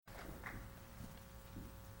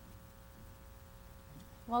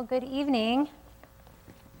Well, good evening.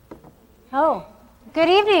 Oh, good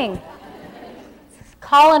evening.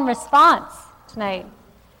 Call and response tonight.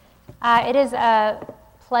 It is a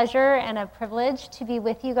pleasure and a privilege to be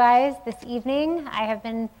with you guys this evening. I have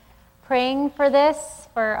been praying for this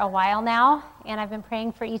for a while now, and I've been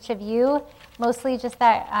praying for each of you, mostly just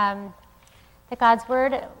that God's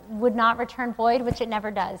word would not return void, which it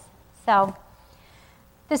never does. So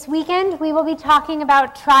this weekend, we will be talking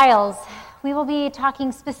about trials. We will be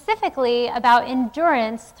talking specifically about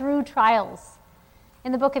endurance through trials.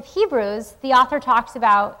 In the book of Hebrews, the author talks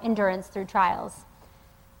about endurance through trials.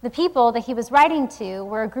 The people that he was writing to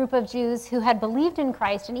were a group of Jews who had believed in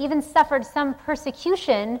Christ and even suffered some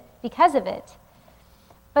persecution because of it.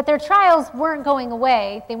 But their trials weren't going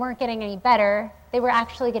away. They weren't getting any better. They were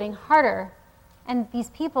actually getting harder. And these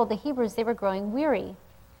people, the Hebrews, they were growing weary.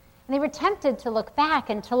 And they were tempted to look back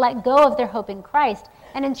and to let go of their hope in Christ.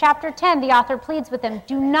 And in chapter 10, the author pleads with them,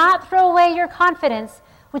 "Do not throw away your confidence,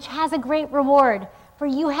 which has a great reward, for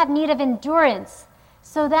you have need of endurance,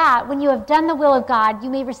 so that when you have done the will of God, you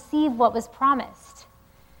may receive what was promised."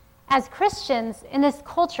 As Christians in this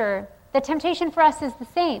culture, the temptation for us is the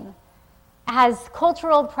same. As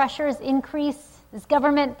cultural pressures increase, as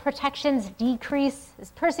government protections decrease,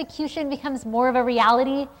 as persecution becomes more of a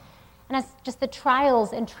reality, and as just the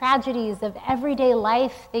trials and tragedies of everyday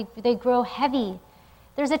life, they grow heavy,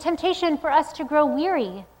 there's a temptation for us to grow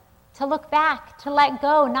weary, to look back, to let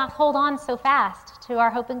go, not hold on so fast to our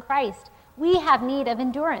hope in Christ. We have need of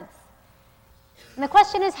endurance. And the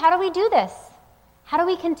question is, how do we do this? How do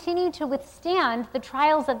we continue to withstand the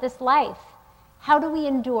trials of this life? How do we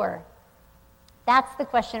endure? That's the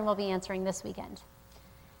question we'll be answering this weekend.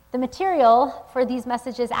 The material for these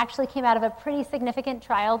messages actually came out of a pretty significant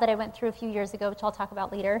trial that I went through a few years ago, which I'll talk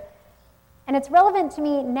about later. And it's relevant to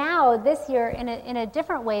me now, this year, in a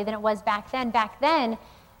different way than it was back then. Back then,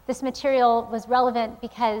 this material was relevant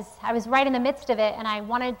because I was right in the midst of it, and I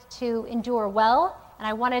wanted to endure well, and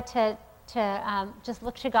I wanted to just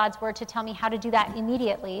look to God's word to tell me how to do that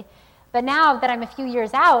immediately. But now that I'm a few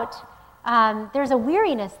years out, there's a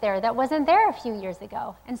weariness there that wasn't there a few years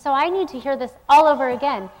ago. And so I need to hear this all over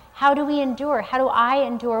again. How do we endure? How do I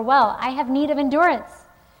endure well? I have need of endurance.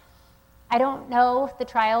 I don't know the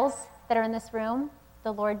trials that are in this room.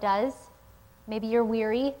 The Lord does. Maybe you're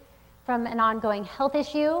weary from an ongoing health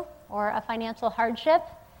issue or a financial hardship.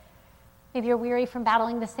 Maybe you're weary from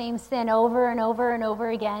battling the same sin over and over and over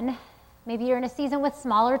again. Maybe you're in a season with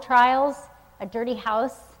smaller trials, a dirty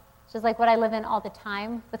house, which is like what I live in all the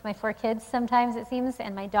time with my 4 kids sometimes, it seems,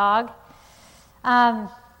 and my dog.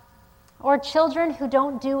 Or children who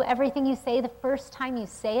don't do everything you say the first time you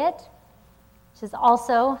say it, which is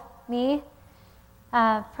also me.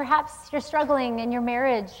 Perhaps you're struggling in your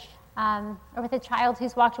marriage or with a child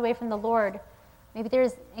who's walked away from the Lord. Maybe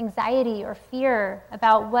there's anxiety or fear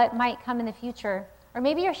about what might come in the future. Or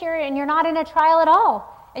maybe you're here and you're not in a trial at all,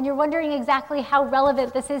 and you're wondering exactly how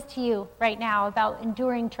relevant this is to you right now about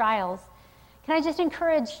enduring trials. Can I just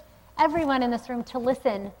encourage everyone in this room to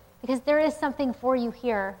listen, because there is something for you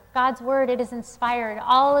here. God's word, it is inspired.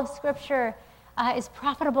 All of Scripture is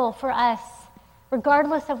profitable for us.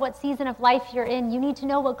 Regardless of what season of life you're in, you need to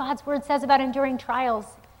know what God's word says about enduring trials.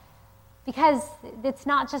 Because it's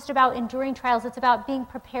not just about enduring trials, it's about being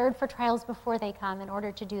prepared for trials before they come in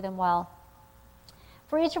order to do them well.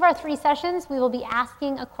 For each of our 3 sessions, we will be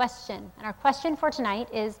asking a question. And our question for tonight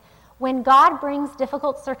is, when God brings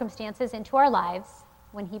difficult circumstances into our lives,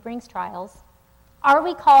 when he brings trials, are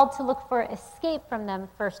we called to look for escape from them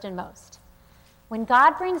first and most? When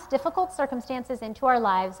God brings difficult circumstances into our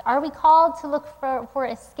lives, are we called to look for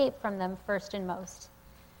escape from them first and most?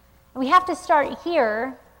 And we have to start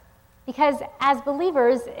here, because as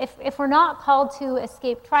believers, if we're not called to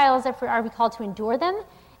escape trials, are we called to endure them?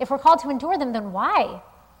 If we're called to endure them, then why?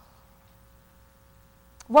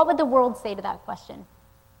 What would the world say to that question?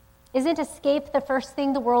 Isn't escape the first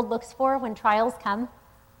thing the world looks for when trials come?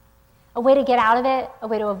 A way to get out of it, a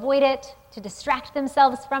way to avoid it, to distract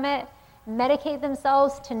themselves from it, medicate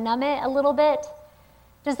themselves to numb it a little bit?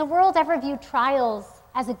 Does the world ever view trials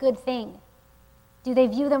as a good thing? Do they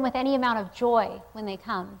view them with any amount of joy when they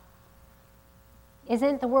come?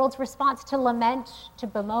 Isn't the world's response to lament, to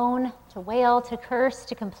bemoan, to wail, to curse,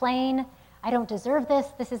 to complain? I don't deserve this.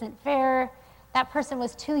 This isn't fair. That person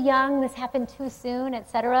was too young. This happened too soon,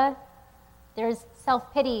 etc. There's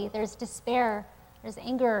self-pity. There's despair. There's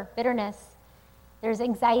anger, bitterness. There's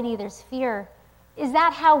anxiety. There's fear. Is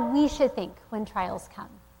that how we should think when trials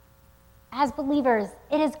come? As believers,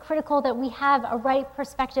 it is critical that we have a right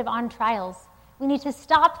perspective on trials. We need to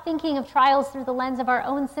stop thinking of trials through the lens of our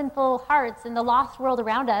own sinful hearts and the lost world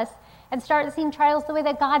around us and start seeing trials the way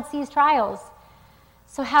that God sees trials.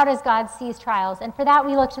 So how does God see trials? And for that,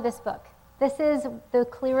 we look to this book. This is the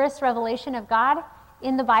clearest revelation of God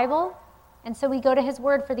in the Bible, and so we go to his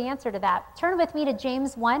word for the answer to that. Turn with me to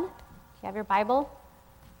James 1, if you have your Bible.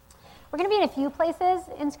 We're going to be in a few places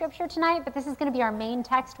in Scripture tonight, but this is going to be our main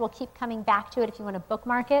text. We'll keep coming back to it if you want to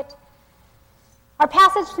bookmark it. Our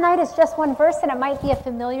passage tonight is just one verse, and it might be a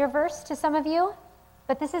familiar verse to some of you,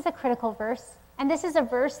 but this is a critical verse, and this is a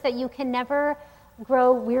verse that you can never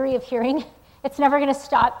grow weary of hearing. It's never going to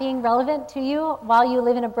stop being relevant to you while you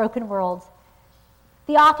live in a broken world.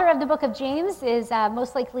 The author of the book of James is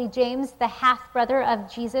most likely James, the half-brother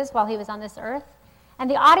of Jesus while he was on this earth. And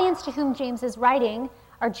the audience to whom James is writing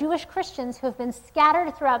are Jewish Christians who have been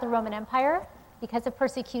scattered throughout the Roman Empire because of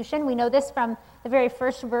persecution. We know this from the very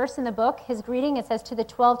first verse in the book. His greeting, it says, to the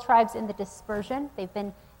 12 tribes in the dispersion. They've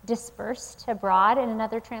been dispersed abroad in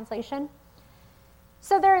another translation.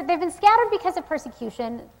 So they've been scattered because of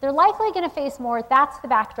persecution. They're likely going to face more. That's the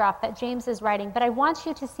backdrop that James is writing. But I want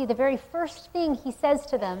you to see the very first thing he says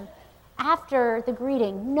to them after the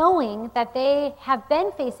greeting, knowing that they have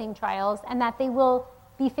been facing trials and that they will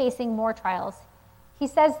be facing more trials. He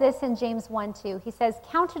says this in James 1:2. He says,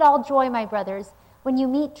 "Count it all joy, my brothers, when you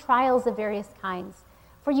meet trials of various kinds,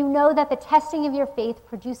 for you know that the testing of your faith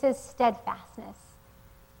produces steadfastness."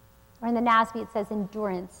 Or in the NASB it says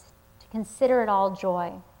endurance. Consider it all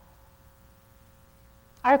joy.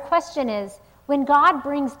 Our question is, when God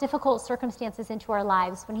brings difficult circumstances into our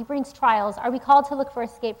lives, when he brings trials, are we called to look for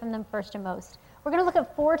escape from them first and most? We're going to look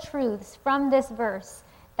at 4 truths from this verse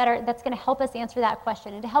that's going to help us answer that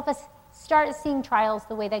question and to help us start seeing trials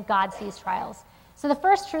the way that God sees trials. So the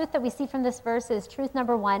first truth that we see from this verse is truth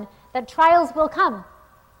number 1, that trials will come.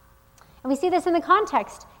 And we see this in the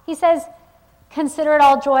context. He says, consider it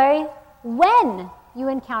all joy when you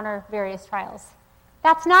encounter various trials.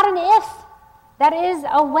 That's not an if, that is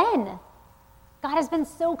a when. God has been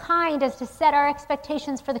so kind as to set our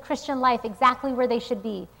expectations for the Christian life exactly where they should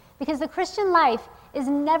be. Because the Christian life is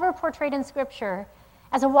never portrayed in Scripture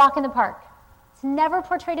as a walk in the park. It's never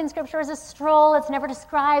portrayed in Scripture as a stroll. It's never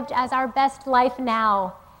described as our best life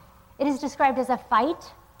now. It is described as a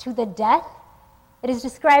fight to the death. It is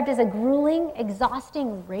described as a grueling,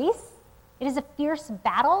 exhausting race. It is a fierce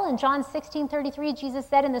battle. In John 16:33, Jesus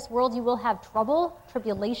said, in this world you will have trouble,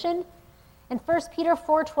 tribulation. In 1 Peter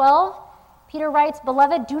 4:12, Peter writes,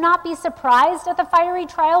 "Beloved, do not be surprised at the fiery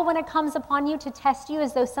trial when it comes upon you to test you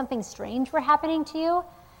as though something strange were happening to you."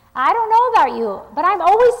 I don't know about you, but I'm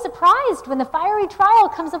always surprised when the fiery trial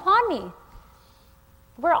comes upon me.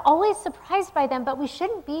 We're always surprised by them, but we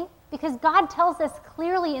shouldn't be, because God tells us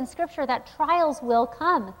clearly in Scripture that trials will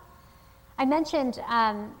come. I mentioned,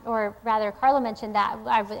 or rather Carla mentioned that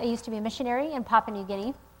I used to be a missionary in Papua New Guinea,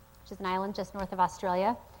 which is an island just north of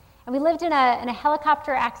Australia. And we lived in a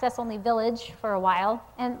helicopter access-only village for a while,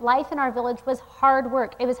 and life in our village was hard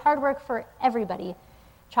work. It was hard work for everybody.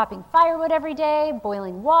 Chopping firewood every day,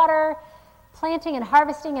 boiling water, planting and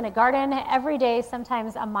harvesting in a garden every day,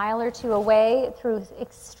 sometimes a mile or 2 away through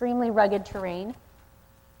extremely rugged terrain.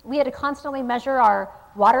 We had to constantly measure our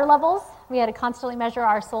water levels. We had to constantly measure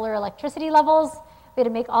our solar electricity levels. We had to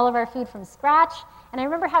make all of our food from scratch. And I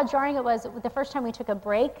remember how jarring it was the first time we took a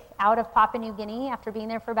break out of Papua New Guinea. After being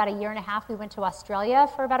there for about a year and a half, we went to Australia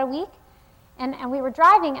for about a week. And we were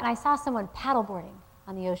driving, and I saw someone paddleboarding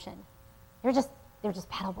on the ocean. They were just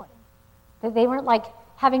paddleboarding. They weren't like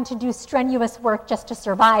having to do strenuous work just to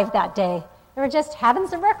survive that day. They were just having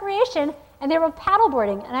some recreation, and they were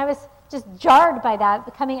paddleboarding. And I was just jarred by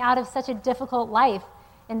that, coming out of such a difficult life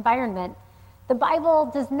environment. The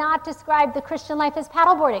Bible does not describe the Christian life as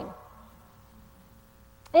paddleboarding.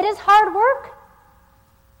 It is hard work.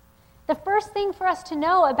 The first thing for us to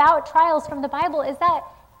know about trials from the Bible is that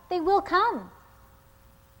they will come.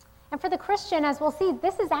 And for the Christian, as we'll see,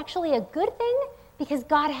 this is actually a good thing because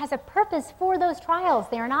God has a purpose for those trials.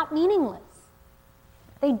 They are not meaningless.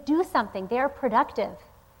 They do something. They are productive.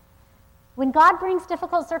 When God brings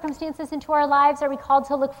difficult circumstances into our lives, are we called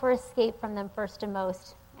to look for escape from them first and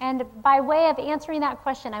most? And by way of answering that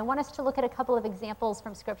question, I want us to look at a couple of examples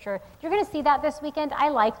from Scripture. You're going to see that this weekend. I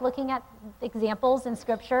like looking at examples in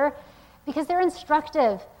Scripture because they're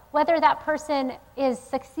instructive. Whether that person is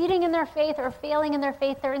succeeding in their faith or failing in their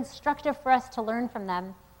faith, they're instructive for us to learn from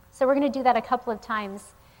them. So we're going to do that a couple of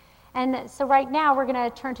times. And so right now, we're going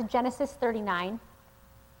to turn to Genesis 39.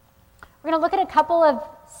 We're going to look at a couple of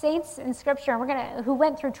saints in Scripture who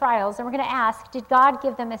went through trials, and we're going to ask, did God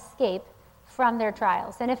give them escape from their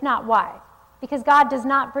trials? And if not, why? Because God does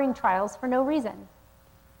not bring trials for no reason.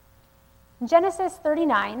 In Genesis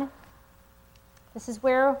 39, this is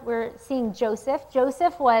where we're seeing Joseph.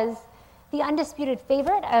 Joseph was the undisputed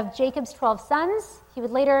favorite of Jacob's 12 sons. He would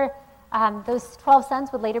later, those 12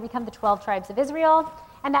 sons would later become the 12 tribes of Israel.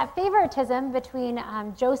 And that favoritism between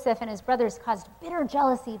Joseph and his brothers caused bitter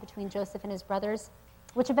jealousy between Joseph and his brothers,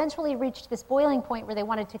 which eventually reached this boiling point where they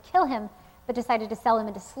wanted to kill him, but decided to sell him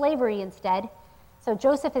into slavery instead. So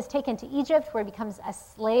Joseph is taken to Egypt, where he becomes a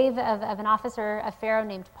slave of an officer of Pharaoh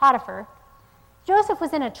named Potiphar. Joseph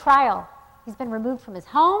was in a trial. He's been removed from his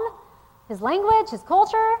home, his language, his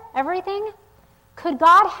culture, everything. Could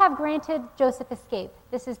God have granted Joseph escape?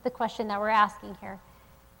 This is the question that we're asking here.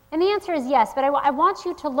 And the answer is yes, but I want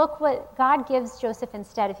you to look what God gives Joseph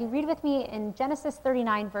instead. If you read with me in Genesis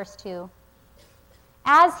 39, verse 2.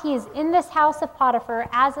 As he is in this house of Potiphar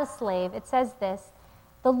as a slave, it says this,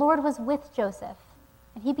 the Lord was with Joseph,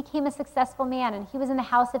 and he became a successful man, and he was in the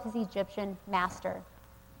house of his Egyptian master.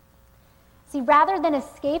 See, rather than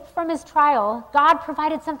escape from his trial, God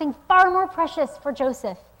provided something far more precious for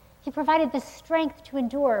Joseph. He provided the strength to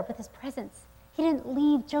endure with his presence. He didn't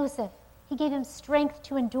leave Joseph. He gave him strength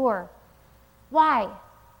to endure. Why?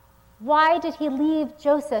 Why did he leave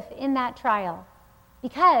Joseph in that trial?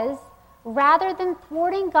 Because rather than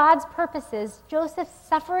thwarting God's purposes, Joseph's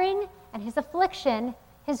suffering and his affliction,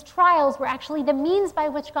 his trials, were actually the means by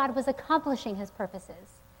which God was accomplishing his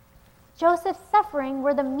purposes. Joseph's suffering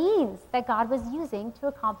were the means that God was using to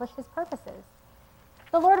accomplish his purposes.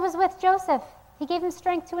 The Lord was with Joseph. He gave him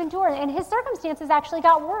strength to endure, and his circumstances actually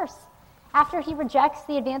got worse. After he rejects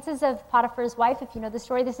the advances of Potiphar's wife, if you know the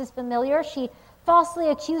story, this is familiar, she falsely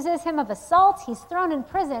accuses him of assault. He's thrown in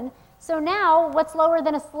prison. So now, what's lower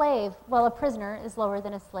than a slave? Well, a prisoner is lower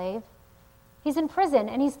than a slave. He's in prison,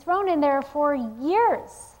 and he's thrown in there for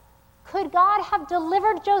years. Could God have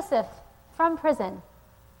delivered Joseph from prison?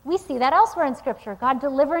 We see that elsewhere in Scripture, God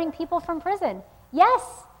delivering people from prison. Yes,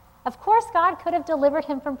 of course God could have delivered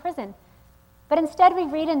him from prison. But instead we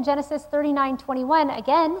read in Genesis 39:21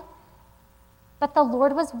 again, but the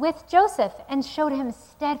Lord was with Joseph and showed him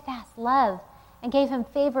steadfast love and gave him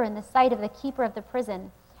favor in the sight of the keeper of the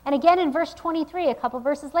prison. And again in verse 23, a couple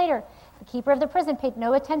verses later, the keeper of the prison paid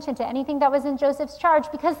no attention to anything that was in Joseph's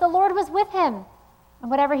charge because the Lord was with him. And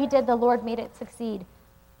whatever he did, the Lord made it succeed.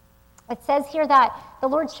 It says here that the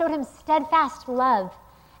Lord showed him steadfast love.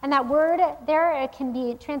 And that word there, it can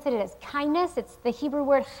be translated as kindness. It's the Hebrew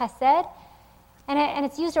word chesed. And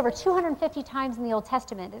it's used over 250 times in the Old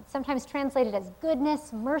Testament. It's sometimes translated as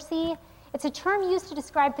goodness, mercy. It's a term used to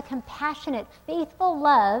describe the compassionate, faithful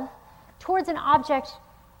love towards an object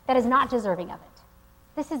that is not deserving of it.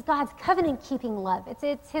 This is God's covenant-keeping love.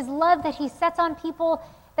 It's his love that he sets on people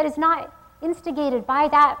that is not instigated by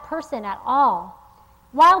that person at all.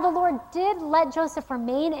 While the Lord did let Joseph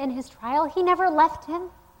remain in his trial, he never left him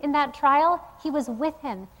in that trial. He was with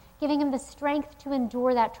him, giving him the strength to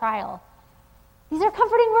endure that trial. These are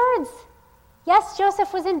comforting words. Yes,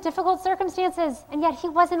 Joseph was in difficult circumstances, and yet he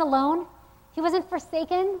wasn't alone. He wasn't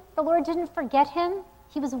forsaken. The Lord didn't forget him.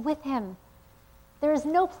 He was with him. There is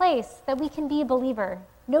no place that we can be a believer,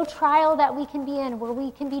 no trial that we can be in where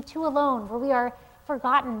we can be too alone, where we are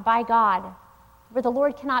forgotten by God, where the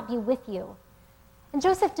Lord cannot be with you. And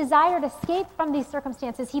Joseph desired escape from these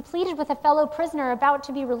circumstances. He pleaded with a fellow prisoner about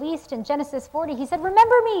to be released in Genesis 40. He said,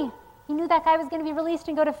 "Remember me." He knew that guy was going to be released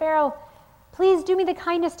and go to Pharaoh. "Please do me the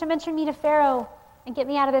kindness to mention me to Pharaoh and get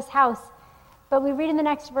me out of this house." But we read in the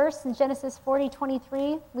next verse, in Genesis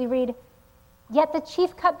 40:23, we read, "Yet the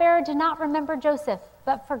chief cupbearer did not remember Joseph,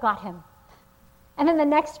 but forgot him." And then the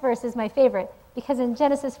next verse is my favorite, because in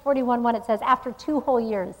Genesis 41:1 it says, "After 2 whole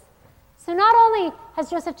years." So not only has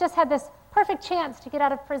Joseph just had this perfect chance to get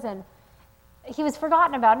out of prison, he was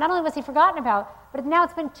forgotten about. Not only was he forgotten about, but now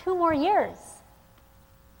it's been 2 more years.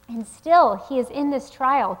 And still, he is in this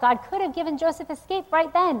trial. God could have given Joseph escape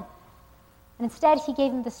right then. And instead, he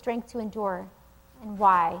gave him the strength to endure. And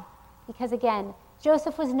why? Because again,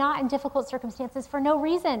 Joseph was not in difficult circumstances for no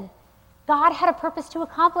reason. God had a purpose to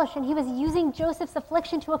accomplish, and he was using Joseph's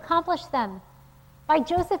affliction to accomplish them. By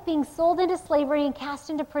Joseph being sold into slavery and cast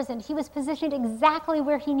into prison, he was positioned exactly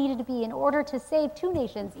where he needed to be in order to save 2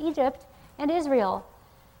 nations, Egypt and Israel.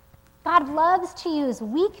 God loves to use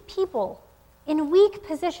weak people in weak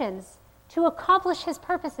positions to accomplish his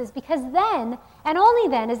purposes, because then, and only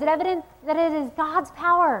then, is it evident that it is God's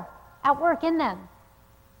power at work in them.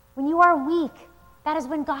 When you are weak, that is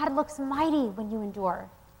when God looks mighty when you endure.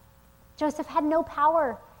 Joseph had no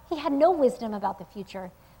power. He had no wisdom about the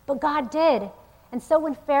future, but God did. And so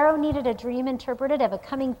when Pharaoh needed a dream interpreted of a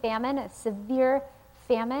coming famine, a severe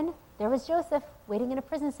famine, there was Joseph waiting in a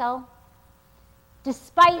prison cell.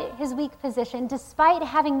 Despite his weak position, despite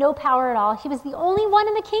having no power at all, he was the only one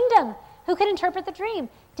in the kingdom who could interpret the dream.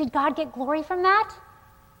 Did God get glory from that?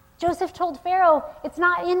 Joseph told Pharaoh, it's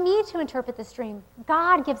not in me to interpret this dream.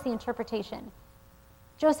 God gives the interpretation.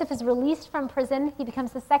 Joseph is released from prison. He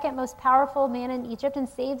becomes the second most powerful man in Egypt and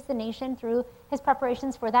saves the nation through his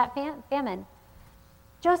preparations for that famine.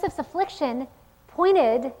 Joseph's affliction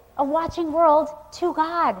pointed a watching world to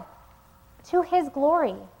God, to his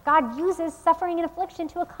glory. God uses suffering and affliction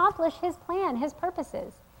to accomplish his plan, his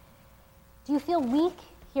purposes. Do you feel weak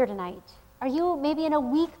here tonight? Are you maybe in a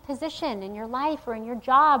weak position in your life or in your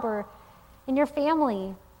job or in your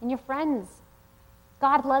family, in your friends?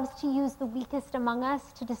 God loves to use the weakest among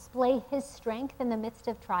us to display his strength in the midst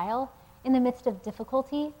of trial, in the midst of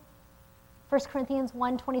difficulty. 1 Corinthians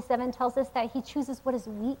 1:27 tells us that he chooses what is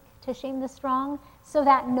weak to shame the strong so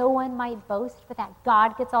that no one might boast, but that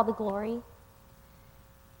God gets all the glory.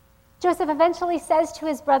 Joseph eventually says to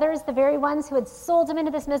his brothers, the very ones who had sold him into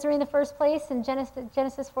this misery in the first place, in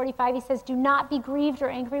Genesis 45, he says, do not be grieved or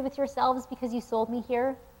angry with yourselves because you sold me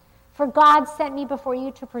here. For God sent me before you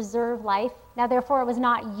to preserve life. Now, therefore, it was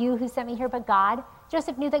not you who sent me here, but God.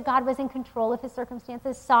 Joseph knew that God was in control of his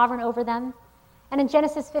circumstances, sovereign over them. And in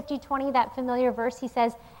Genesis 50:20, that familiar verse, he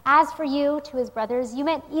says, as for you, to his brothers, you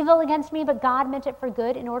meant evil against me, but God meant it for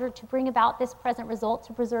good in order to bring about this present result,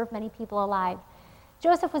 to preserve many people alive.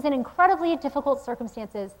 Joseph was in incredibly difficult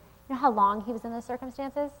circumstances. You know how long he was in those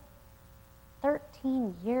circumstances?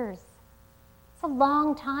 13 years. It's a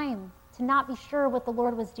long time to not be sure what the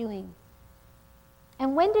Lord was doing.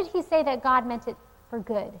 And when did he say that God meant it for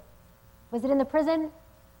good? Was it in the prison?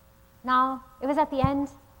 No, it was at the end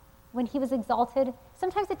when he was exalted.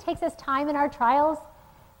 Sometimes it takes us time in our trials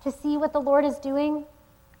to see what the Lord is doing,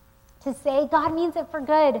 to say God means it for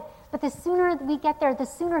good. But the sooner we get there, the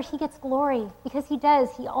sooner he gets glory, because he does.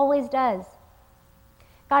 He always does.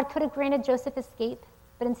 God could have granted Joseph escape,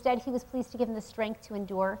 but instead he was pleased to give him the strength to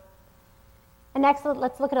endure. And next,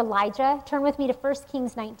 let's look at Elijah. Turn with me to 1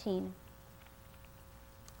 Kings 19.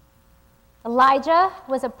 Elijah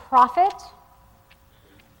was a prophet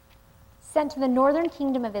sent to the northern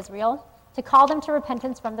kingdom of Israel to call them to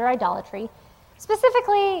repentance from their idolatry.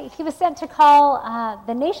 Specifically, he was sent to call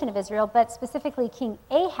the nation of Israel, but specifically King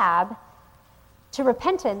Ahab, to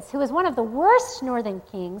repentance, who was one of the worst northern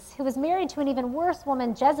kings, who was married to an even worse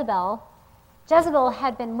woman, Jezebel. Jezebel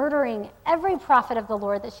had been murdering every prophet of the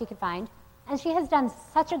Lord that she could find, and she has done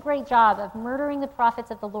such a great job of murdering the prophets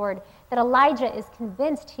of the Lord that Elijah is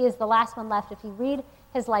convinced he is the last one left. If you read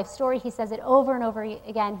his life story, he says it over and over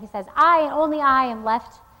again. He says, only I am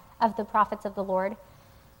left of the prophets of the Lord.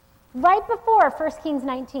 Right before 1 Kings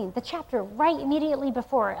 19, the chapter right immediately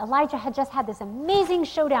before, Elijah had just had this amazing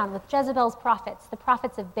showdown with Jezebel's prophets, the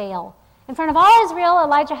prophets of Baal. In front of all Israel,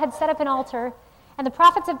 Elijah had set up an altar, and the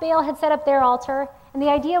prophets of Baal had set up their altar, and the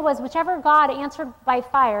idea was whichever God answered by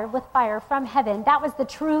fire, with fire from heaven, that was the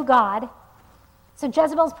true God. So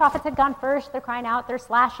Jezebel's prophets had gone first. They're crying out, they're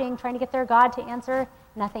slashing, trying to get their God to answer.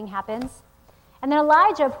 Nothing happens. And then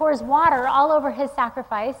Elijah pours water all over his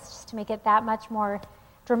sacrifice, just to make it that much more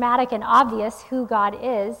dramatic and obvious who God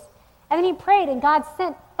is. And then he prayed, and God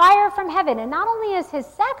sent fire from heaven. And not only is his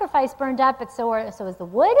sacrifice burned up, but so is the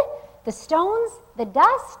wood, the stones, the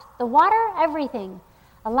dust, the water, everything.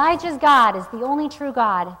 Elijah's God is the only true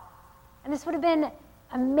God. And this would have been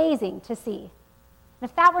amazing to see. And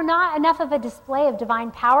if that were not enough of a display of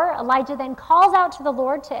divine power, Elijah then calls out to the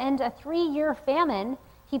Lord to end a 3-year famine.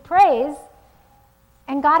 He prays,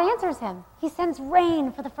 and God answers him. He sends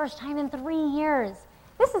rain for the first time in 3 years.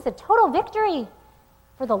 This is a total victory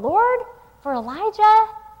for the Lord, for Elijah.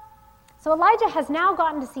 So Elijah has now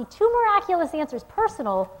gotten to see 2 miraculous answers,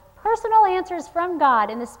 personal answers from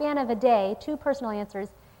God in the span of a day, 2 personal answers.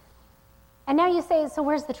 And now you say, so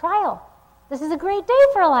where's the trial? This is a great day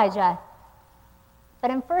for Elijah.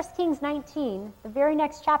 But in 1 Kings 19, the very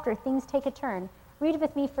next chapter, things take a turn. Read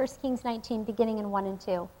with me 1 Kings 19, beginning in 1 and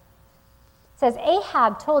 2. It says,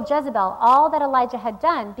 Ahab told Jezebel all that Elijah had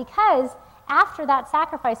done because after that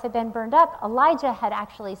sacrifice had been burned up, Elijah had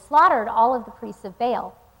actually slaughtered all of the priests of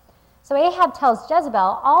Baal. So Ahab tells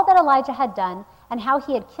Jezebel all that Elijah had done and how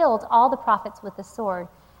he had killed all the prophets with the sword.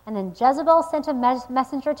 And then Jezebel sent a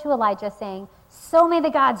messenger to Elijah saying, so may the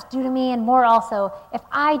gods do to me and more also, if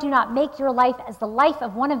I do not make your life as the life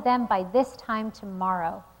of one of them by this time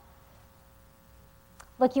tomorrow.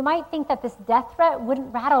 Look, you might think that this death threat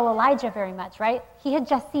wouldn't rattle Elijah very much, right? He had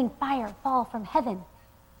just seen fire fall from heaven.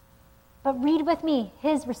 But read with me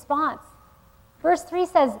his response. Verse 3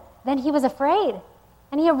 says, then he was afraid,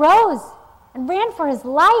 and he arose and ran for his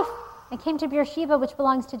life and came to Beersheba, which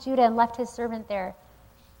belongs to Judah, and left his servant there.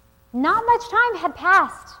 Not much time had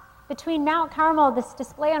passed between Mount Carmel, this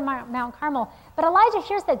display on Mount Carmel, but Elijah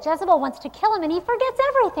hears that Jezebel wants to kill him, and he forgets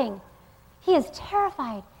everything. He is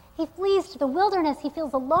terrified. He flees to the wilderness. He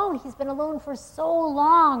feels alone. He's been alone for so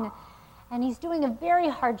long, and he's doing a very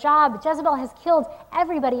hard job. Jezebel has killed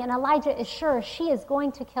everybody, and Elijah is sure she is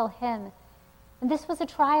going to kill him. And this was a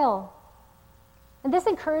trial. And this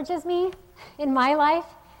encourages me in my life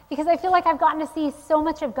because I feel like I've gotten to see so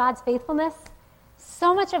much of God's faithfulness,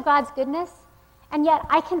 so much of God's goodness, and yet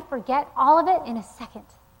I can forget all of it in a second.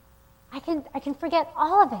 I can forget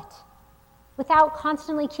all of it without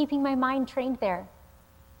constantly keeping my mind trained there.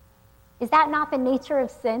 Is that not the nature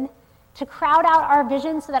of sin? To crowd out our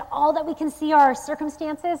vision so that all that we can see are our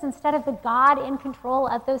circumstances instead of the God in control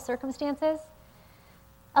of those circumstances?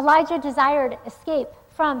 Elijah desired escape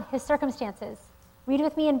from his circumstances. Read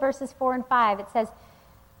with me in verses 4 and 5. It says,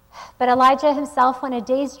 "But Elijah himself went a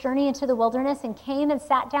day's journey into the wilderness and came and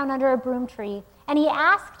sat down under a broom tree. And he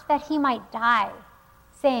asked that he might die,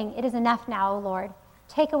 saying, 'It is enough now, O Lord.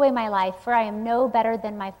 Take away my life, for I am no better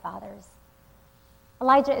than my fathers.'"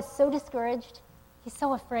 Elijah is so discouraged, he's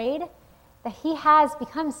so afraid, that he has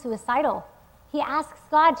become suicidal. He asks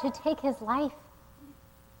God to take his life.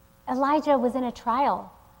 Elijah was in a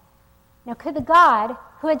trial. Now, could the God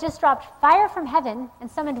who had just dropped fire from heaven and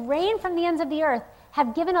summoned rain from the ends of the earth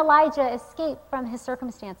have given Elijah escape from his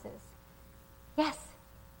circumstances? Yes,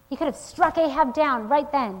 he could have struck Ahab down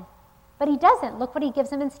right then, but he doesn't. Look what he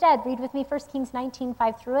gives him instead. Read with me 1 Kings 19,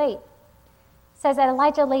 5-8. It says that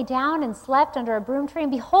Elijah lay down and slept under a broom tree,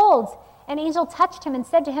 and behold, an angel touched him and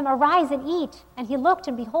said to him, "Arise and eat." And he looked,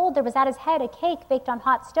 and behold, there was at his head a cake baked on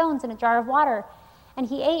hot stones and a jar of water. And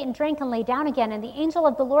he ate and drank and lay down again. And the angel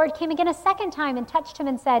of the Lord came again a second time and touched him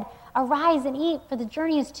and said, "Arise and eat, for the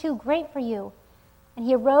journey is too great for you." And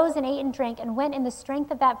he arose and ate and drank and went in the strength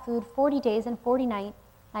of that food 40 days and 40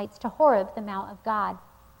 nights to Horeb, the Mount of God.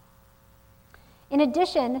 In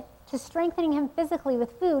addition to strengthening him physically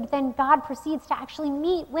with food, then God proceeds to actually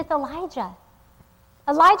meet with Elijah.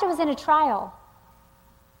 Elijah was in a trial.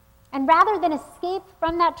 And rather than escape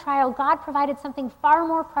from that trial, God provided something far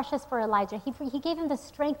more precious for Elijah. He gave him the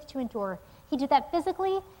strength to endure. He did that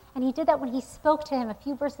physically, and he did that when he spoke to him a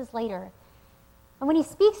few verses later. And when he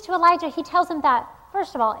speaks to Elijah, he tells him that,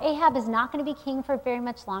 first of all, Ahab is not going to be king for very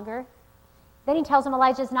much longer. Then he tells him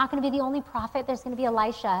Elijah is not going to be the only prophet. There's going to be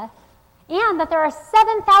Elisha. And that there are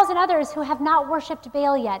 7,000 others who have not worshipped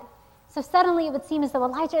Baal yet. So suddenly it would seem as though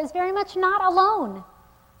Elijah is very much not alone.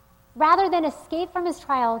 Rather than escape from his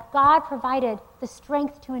trial, God provided the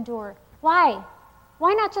strength to endure. Why?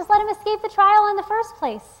 Why not just let him escape the trial in the first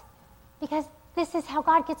place? Because this is how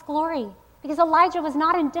God gets glory. Because Elijah was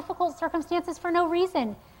not in difficult circumstances for no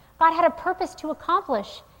reason. God had a purpose to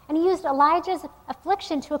accomplish, and he used Elijah's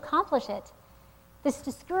affliction to accomplish it. This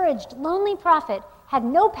discouraged, lonely prophet had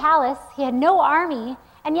no palace, he had no army,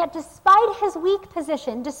 and yet despite his weak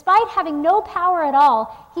position, despite having no power at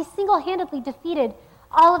all, he single-handedly defeated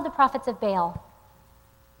all of the prophets of Baal.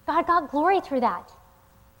 God got glory through that.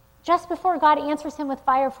 Just before God answers him with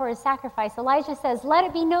fire for his sacrifice, Elijah says, "Let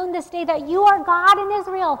it be known this day that you are God in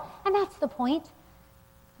Israel." And that's the point,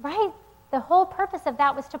 right? The whole purpose of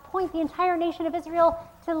that was to point the entire nation of Israel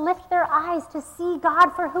to lift their eyes to see God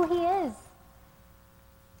for who he is.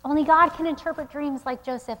 Only God can interpret dreams like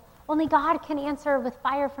Joseph. Only God can answer with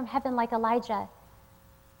fire from heaven like Elijah.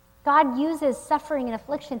 God uses suffering and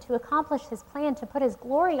affliction to accomplish his plan, to put his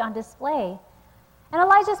glory on display. And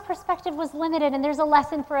Elijah's perspective was limited, and there's a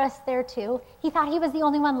lesson for us there too. He thought he was the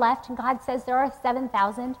only one left, and God says there are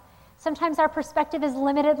 7,000. Sometimes our perspective is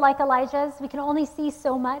limited like Elijah's. We can only see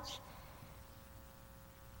so much.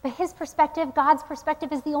 But his perspective, God's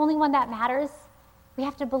perspective, is the only one that matters. We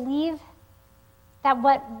have to believe that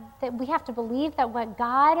what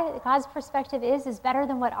God's perspective is better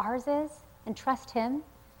than what ours is, and trust him.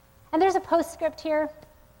 And there's a postscript here.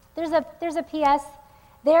 There's a PS.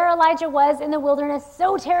 There Elijah was in the wilderness,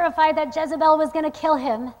 so terrified that Jezebel was going to kill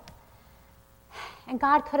him. And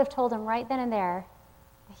God could have told him right then and there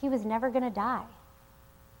that he was never going to die.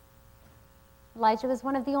 Elijah was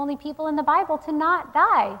one of the only people in the Bible to not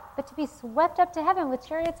die, but to be swept up to heaven with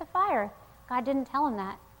chariots of fire. God didn't tell him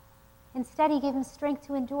that. Instead, he gave him strength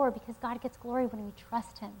to endure, because God gets glory when we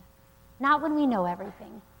trust him. Not when we know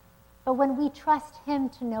everything, but when we trust him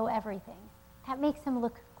to know everything. That makes him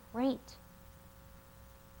look great.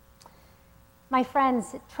 My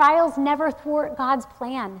friends, trials never thwart God's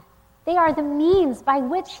plan. They are the means by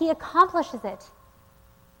which he accomplishes it.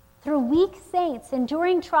 Through weak saints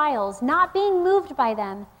enduring trials, not being moved by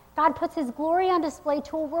them, God puts his glory on display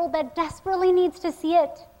to a world that desperately needs to see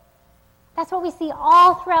it. That's what we see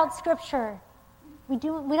all throughout Scripture. We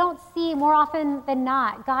don't see more often than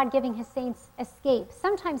not God giving his saints escape.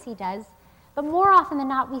 Sometimes he does, but more often than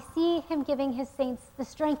not, we see him giving his saints the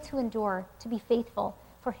strength to endure, to be faithful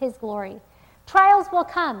for his glory. Trials will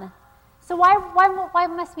come. So why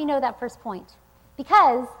must we know that first point?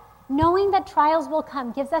 Because knowing that trials will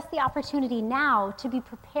come gives us the opportunity now to be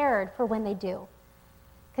prepared for when they do.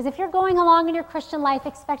 Because if you're going along in your Christian life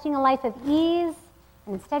expecting a life of ease,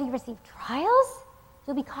 and instead you receive trials,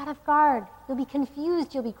 you'll be caught off guard. You'll be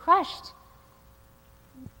confused. You'll be crushed.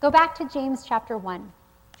 Go back to James chapter 1,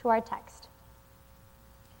 to our text.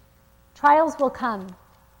 Trials will come,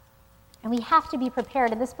 and we have to be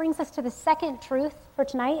prepared. And this brings us to the second truth for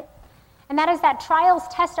tonight, and that is that trials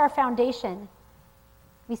test our foundation.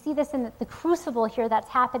 We see this in the crucible here that's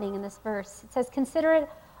happening in this verse. It says, "Consider it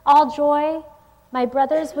all joy, my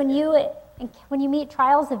brothers, when you meet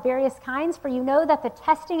trials of various kinds, for you know that the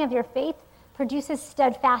testing of your faith produces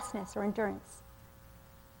steadfastness," or endurance.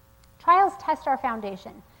 Trials test our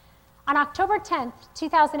foundation. On October 10th,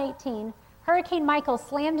 2018, Hurricane Michael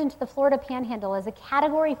slammed into the Florida Panhandle as a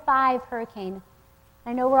Category 5 hurricane.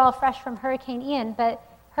 I know we're all fresh from Hurricane Ian, but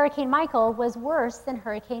Hurricane Michael was worse than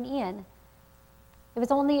Hurricane Ian. It was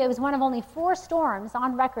one of only 4 storms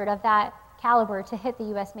on record of that caliber to hit the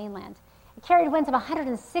U.S. mainland. It carried winds of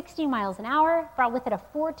 160 miles an hour, brought with it a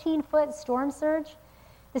 14-foot storm surge.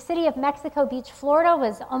 The city of Mexico Beach, Florida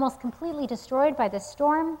was almost completely destroyed by this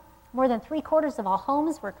storm. More than 3/4 of all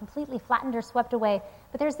homes were completely flattened or swept away.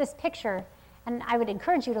 But there's this picture, and I would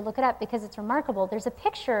encourage you to look it up because it's remarkable. There's a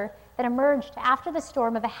picture that emerged after the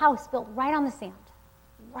storm of a house built right on the sand,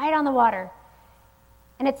 right on the water.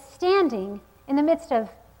 And it's standing in the midst of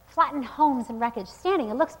flattened homes and wreckage. Standing,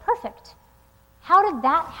 it looks perfect. How did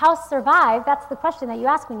that house survive? That's the question that you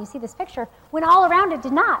ask when you see this picture, when all around it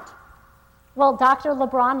did not. Well, Dr.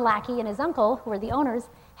 LeBron Lackey and his uncle, who were the owners,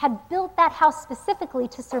 had built that house specifically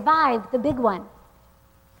to survive the big one.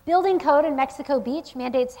 Building code in Mexico Beach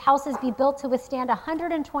mandates houses be built to withstand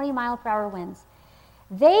 120-mile-per-hour winds.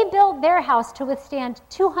 They built their house to withstand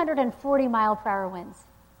 240-mile-per-hour winds,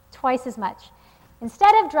 twice as much.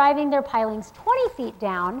 Instead of driving their pilings 20 feet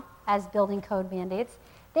down, as building code mandates,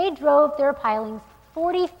 they drove their pilings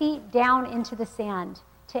 40 feet down into the sand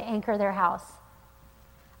to anchor their house.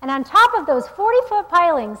 And on top of those 40-foot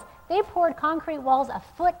pilings, they poured concrete walls a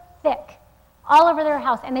foot thick all over their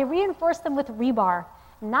house, and they reinforced them with rebar.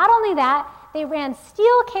 Not only that, they ran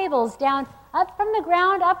steel cables down up from the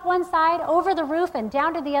ground, up one side, over the roof, and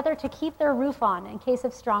down to the other to keep their roof on in case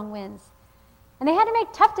of strong winds. And they had to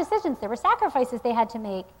make tough decisions. There were sacrifices they had to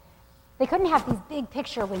make. They couldn't have these big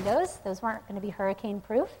picture windows. Those weren't going to be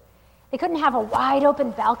hurricane-proof. They couldn't have a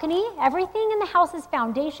wide-open balcony. Everything in the house's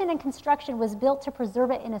foundation and construction was built to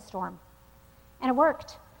preserve it in a storm. And it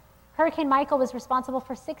worked. Hurricane Michael was responsible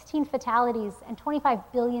for 16 fatalities and $25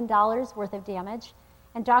 billion worth of damage.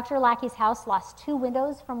 And Dr. Lackey's house lost 2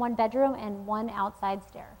 windows from one bedroom and 1 outside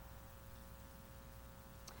stair.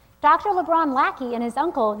 Dr. LeBron Lackey and his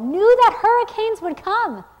uncle knew that hurricanes would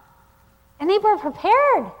come, and they were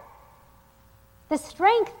prepared. The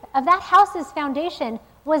strength of that house's foundation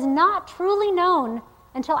was not truly known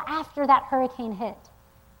until after that hurricane hit,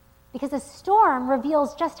 because a storm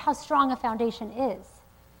reveals just how strong a foundation is.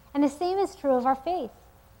 And the same is true of our faith.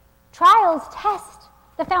 Trials test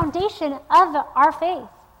the foundation of our faith.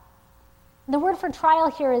 And the word for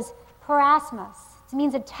trial here is parasmos. It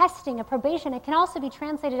means a testing, a probation. It can also be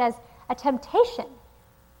translated as a temptation,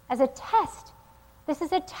 as a test. This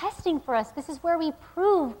is a testing for us. This is where we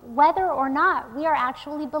prove whether or not we are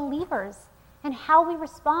actually believers and how we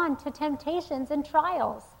respond to temptations and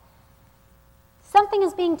trials. Something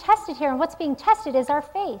is being tested here, and what's being tested is our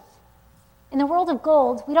faith. In the world of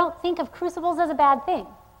gold, we don't think of crucibles as a bad thing.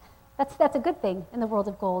 That's a good thing in the world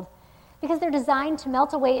of gold, because they're designed to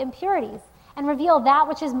melt away impurities and reveal that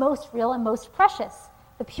which is most real and most precious,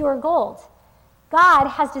 the pure gold. God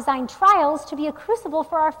has designed trials to be a crucible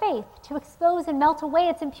for our faith, to expose and melt away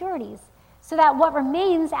its impurities, so that what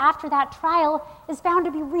remains after that trial is found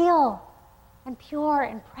to be real and pure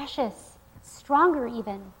and precious, stronger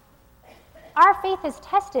even. Our faith is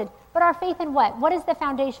tested, but our faith in what? What is the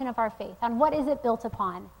foundation of our faith? On what is it built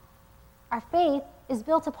upon? Our faith is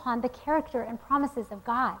built upon the character and promises of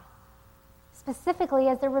God, specifically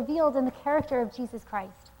as they're revealed in the character of Jesus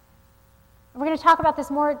Christ. We're going to talk about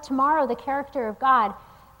this more tomorrow, the character of God,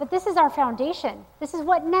 but this is our foundation. This is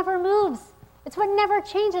what never moves. It's what never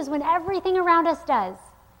changes when everything around us does.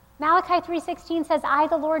 Malachi 3:16 says, "I,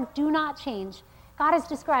 the Lord, do not change." God is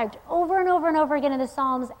described over and over and over again in the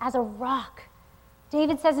Psalms as a rock.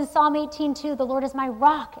 David says in Psalm 18:2, "The Lord is my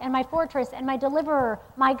rock and my fortress and my deliverer,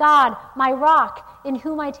 my God, my rock, in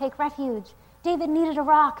whom I take refuge." David needed a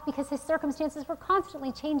rock because his circumstances were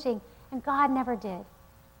constantly changing, and God never did.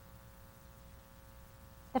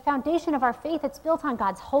 The foundation of our faith, it's built on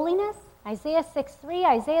God's holiness. Isaiah 6:3,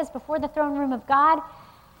 Isaiah is before the throne room of God,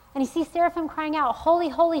 and he sees seraphim crying out, "Holy,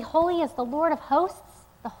 holy, holy is the Lord of hosts.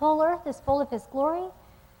 The whole earth is full of his glory."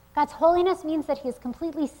 God's holiness means that he is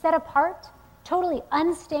completely set apart, totally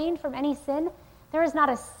unstained from any sin. There is not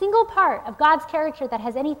a single part of God's character that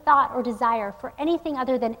has any thought or desire for anything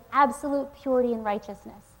other than absolute purity and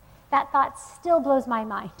righteousness. That thought still blows my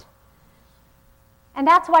mind. And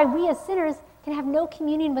that's why we as sinners can have no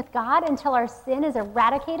communion with God until our sin is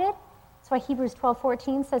eradicated. That's why Hebrews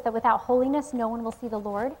 12:14 says that without holiness, no one will see the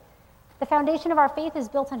Lord. The foundation of our faith is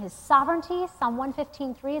built on his sovereignty. Psalm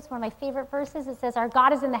 115:3 is one of my favorite verses. It says, "Our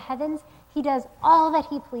God is in the heavens. He does all that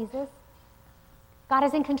he pleases." God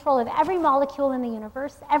is in control of every molecule in the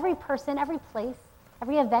universe, every person, every place,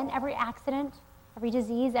 every event, every accident, every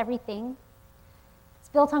disease, everything. It's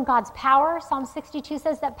built on God's power. Psalm 62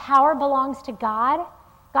 says that power belongs to God.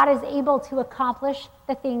 God is able to accomplish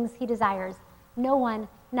the things he desires. No one,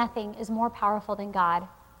 nothing is more powerful than God.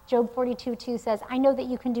 Job 42:2 says, "I know that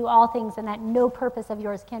you can do all things and that no purpose of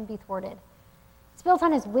yours can be thwarted." It's built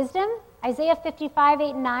on his wisdom. Isaiah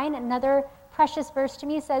 55:8-9, another precious verse to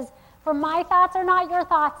me, says, "For my thoughts are not your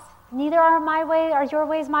thoughts, neither are your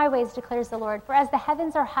ways my ways, declares the Lord. For as the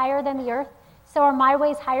heavens are higher than the earth, so are my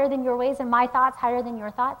ways higher than your ways, and my thoughts higher than your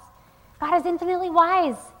thoughts." God is infinitely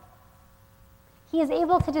wise. He is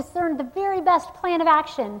able to discern the very best plan of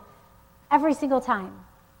action every single time.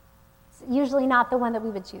 It's usually not the one that we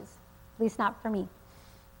would choose, at least not for me.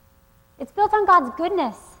 It's built on God's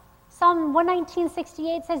goodness. Psalm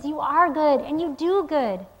 119:68 says, "You are good and you do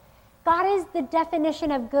good." God is the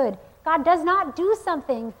definition of good. God does not do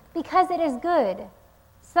something because it is good.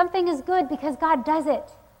 Something is good because God does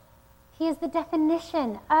it. He is the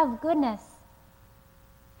definition of goodness.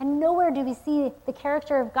 And nowhere do we see the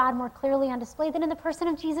character of God more clearly on display than in the person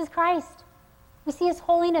of Jesus Christ. We see his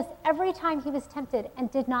holiness every time he was tempted and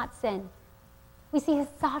did not sin. We see his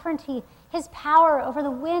sovereignty, his power over the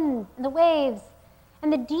wind and the waves,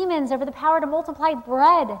 and the demons over the power to multiply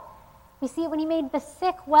bread. We see it when he made the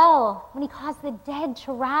sick well, when he caused the dead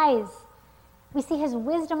to rise. We see his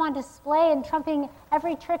wisdom on display and trumping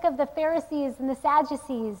every trick of the Pharisees and the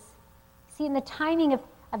Sadducees. We see it in the timing of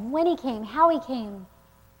when he came, how he came.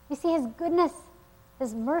 We see his goodness,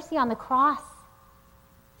 his mercy on the cross.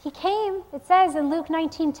 He came, it says in Luke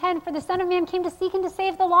 19:10, "For the Son of Man came to seek and to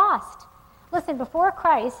save the lost." Listen, before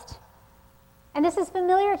Christ, and this is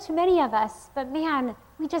familiar to many of us, but man,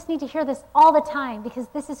 we just need to hear this all the time because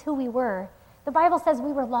this is who we were. The Bible says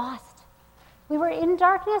we were lost. We were in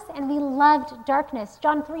darkness and we loved darkness.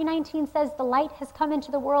 John 3:19 says the light has come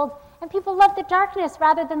into the world and people loved the darkness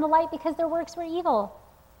rather than the light because their works were evil.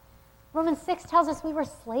 Romans 6 tells us we were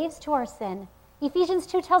slaves to our sin. Ephesians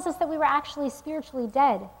 2 tells us that we were actually spiritually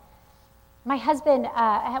dead. My husband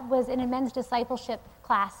was in a men's discipleship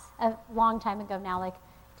class a long time ago now, like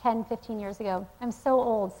 10, 15 years ago. I'm so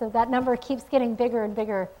old, so that number keeps getting bigger and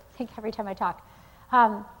bigger, I think, every time I talk.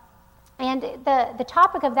 And the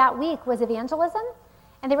topic of that week was evangelism,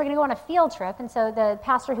 and they were going to go on a field trip, and so the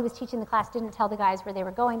pastor who was teaching the class didn't tell the guys where they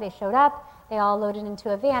were going. They showed up, they all loaded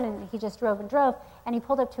into a van, and he just drove, and he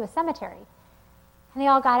pulled up to a cemetery. And they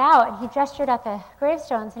all got out, and he gestured at the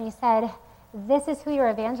gravestones, and he said, "This is who you're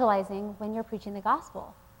evangelizing when you're preaching the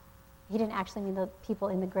gospel." He didn't actually mean the people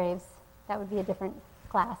in the graves. That would be a different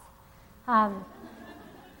class.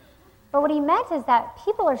 But what he meant is that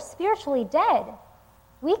people are spiritually dead.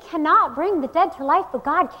 We cannot bring the dead to life, but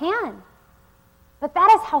God can. But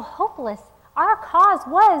that is how hopeless our cause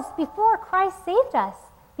was before Christ saved us,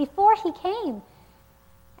 before he came.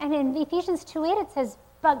 And in Ephesians 2:8 it says,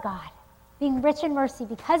 "But God, being rich in mercy,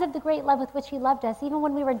 because of the great love with which he loved us, even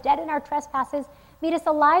when we were dead in our trespasses, made us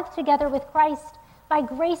alive together with Christ. By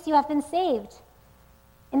grace you have been saved."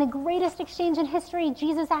 In the greatest exchange in history,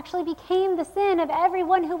 Jesus actually became the sin of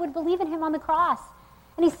everyone who would believe in him on the cross.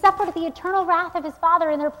 And he suffered the eternal wrath of his Father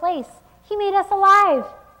in their place. He made us alive.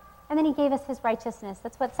 And then he gave us his righteousness.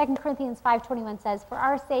 That's what 2 Corinthians 5:21 says. "For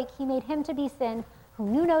our sake he made him to be sin who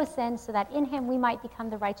knew no sin, so that in him we might become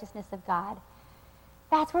the righteousness of God."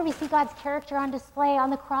 That's where we see God's character on display on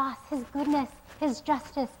the cross, his goodness, his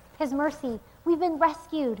justice, his mercy. We've been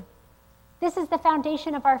rescued. This is the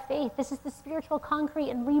foundation of our faith. This is the spiritual concrete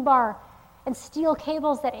and rebar and steel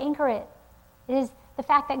cables that anchor it. It is the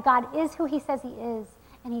fact that God is who he says he is,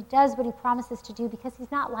 and he does what he promises to do because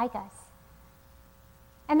he's not like us.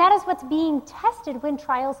 And that is what's being tested when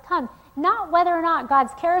trials come. Not whether or not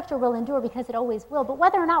God's character will endure, because it always will, but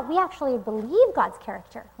whether or not we actually believe God's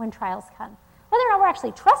character when trials come. whether or not we're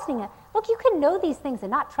actually trusting it. Look, you can know these things and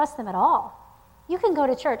not trust them at all. You can go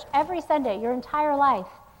to church every Sunday your entire life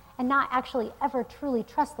and not actually ever truly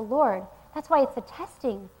trust the Lord. That's why it's a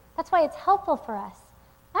testing. That's why it's helpful for us.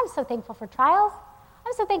 I'm so thankful for trials.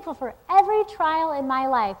 I'm so thankful for every trial in my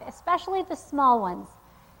life, especially the small ones.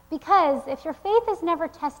 Because if your faith is never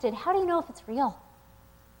tested, how do you know if it's real?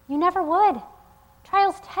 You never would.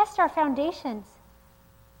 Trials test our foundations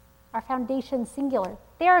singular.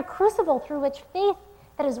 They are a crucible through which faith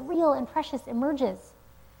that is real and precious emerges.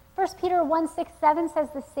 1 Peter 1:6-7 says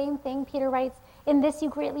the same thing. Peter writes, "In this you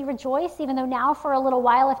greatly rejoice, even though now for a little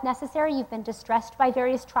while, if necessary, you've been distressed by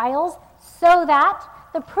various trials, so that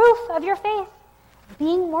the proof of your faith,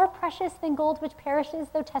 being more precious than gold which perishes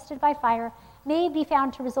though tested by fire, may be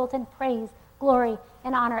found to result in praise, glory,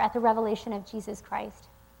 and honor at the revelation of Jesus Christ."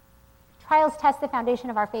 Trials test the foundation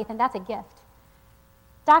of our faith, and that's a gift.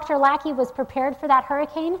 Dr. Lackey was prepared for that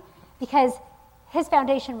hurricane because his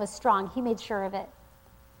foundation was strong. He made sure of it.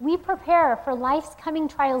 We prepare for life's coming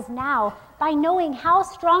trials now by knowing how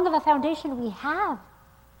strong of a foundation we have.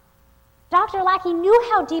 Dr. Lackey knew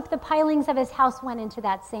how deep the pilings of his house went into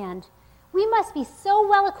that sand. We must be so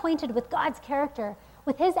well acquainted with God's character,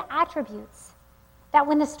 with his attributes, that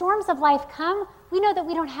when the storms of life come, we know that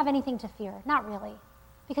we don't have anything to fear. Not really.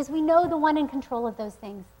 Because we know the one in control of those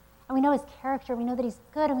things. And we know his character, we know that he's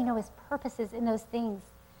good, and we know his purposes in those things.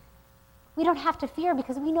 We don't have to fear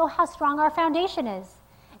because we know how strong our foundation is.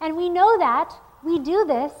 And we know that we do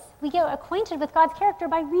this, we get acquainted with God's character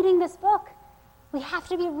by reading this book. We have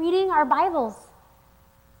to be reading our Bibles.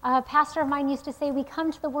 A pastor of mine used to say, we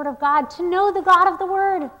come to the Word of God to know the God of the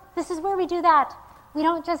Word. This is where we do that. We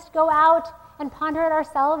don't just go out and ponder it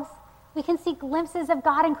ourselves. We can see glimpses of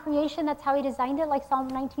God in creation. That's how he designed it, like Psalm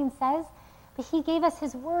 19 says. But he gave us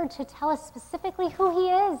his word to tell us specifically who he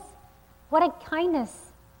is. What a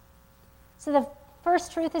kindness. So the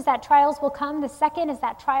first truth is that trials will come. The second is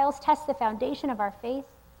that trials test the foundation of our faith.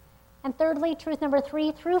 And thirdly, truth number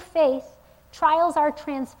 3, through faith, trials are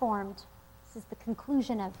transformed. This is the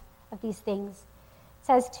conclusion of these things. It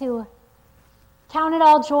says to count it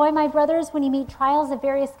all joy, my brothers, when you meet trials of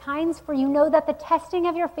various kinds, for you know that the testing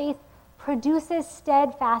of your faith produces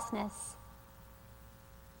steadfastness.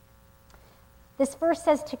 This verse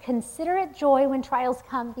says to consider it joy when trials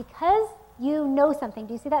come because you know something.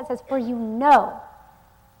 Do you see that? It says, for you know.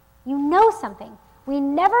 You know something. We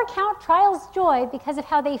never count trials joy because of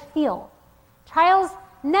how they feel. Trials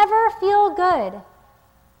never feel good.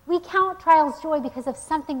 We count trials joy because of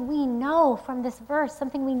something we know from this verse,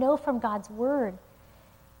 something we know from God's word.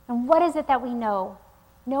 And what is it that we know?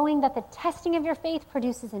 Knowing that the testing of your faith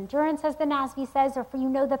produces endurance, as the NASB says, or for you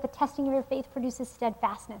know that the testing of your faith produces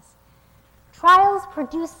steadfastness. Trials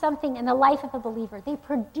produce something in the life of a believer. They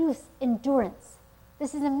produce endurance.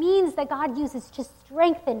 This is a means that God uses to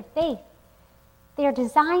strengthen faith. They are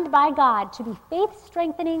designed by God to be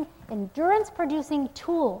faith-strengthening, endurance-producing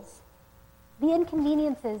tools. The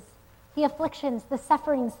inconveniences, the afflictions, the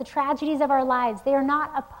sufferings, the tragedies of our lives, they are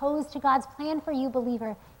not opposed to God's plan for you,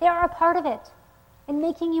 believer. They are a part of it in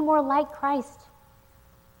making you more like Christ.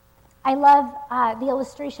 I love the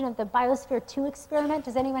illustration of the Biosphere 2 experiment.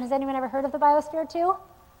 Has anyone ever heard of the Biosphere 2?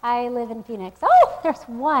 I live in Phoenix. Oh, there's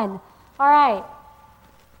one. All right.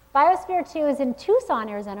 Biosphere 2 is in Tucson,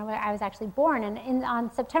 Arizona, where I was actually born. And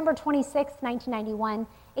on September 26, 1991,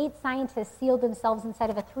 8 scientists sealed themselves inside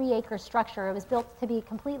of a 3-acre structure. It was built to be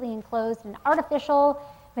completely enclosed, an artificial,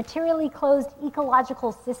 materially closed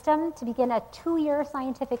ecological system to begin a 2-year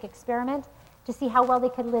scientific experiment to see how well they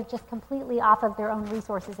could live just completely off of their own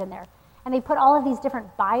resources in there. And they put all of these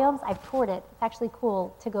different biomes. I've toured it. It's actually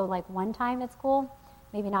cool to go like one time. It's cool.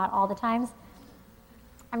 Maybe not all the times.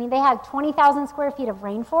 I mean, they had 20,000 square feet of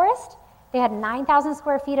rainforest. They had 9,000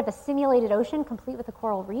 square feet of a simulated ocean, complete with a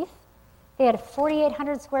coral reef. They had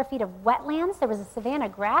 4,800 square feet of wetlands. There was a savanna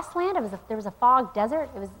grassland. There was a fog desert.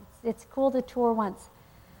 It's cool to tour once.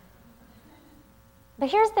 But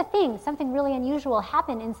here's the thing. Something really unusual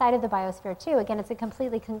happened inside of the Biosphere 2. Again, it's a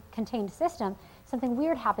completely contained system. Something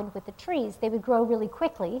weird happened with the trees. They would grow really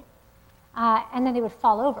quickly, and then they would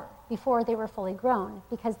fall over before they were fully grown,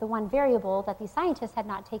 because the one variable that these scientists had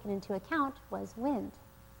not taken into account was wind.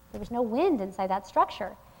 There was no wind inside that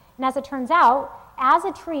structure. And as it turns out, as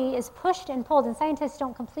a tree is pushed and pulled, and scientists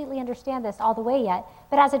don't completely understand this all the way yet,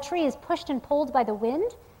 but as a tree is pushed and pulled by the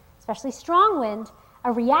wind, especially strong wind,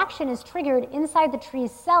 a reaction is triggered inside the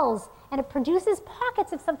tree's cells, and it produces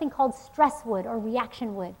pockets of something called stress wood or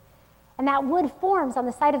reaction wood. And that wood forms on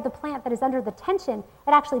the side of the plant that is under the tension.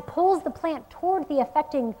 It actually pulls the plant toward the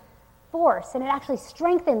affecting force, and it actually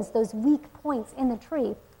strengthens those weak points in the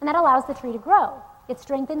tree, and that allows the tree to grow. It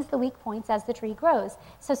strengthens the weak points as the tree grows.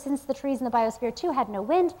 So since the trees in the biosphere too had no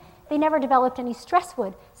wind, they never developed any stress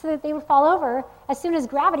wood so that they would fall over as soon as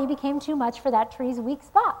gravity became too much for that tree's weak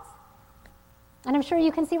spots. And I'm sure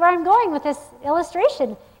you can see where I'm going with this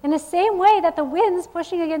illustration. In the same way that the winds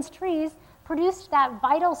pushing against trees produced that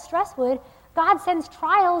vital stress wood, God sends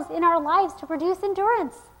trials in our lives to produce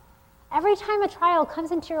endurance. Every time a trial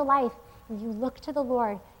comes into your life and you look to the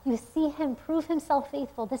Lord, you see him prove himself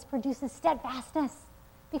faithful. This produces steadfastness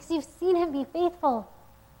because you've seen him be faithful.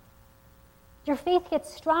 Your faith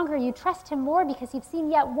gets stronger. You trust him more because you've seen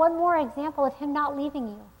yet one more example of him not leaving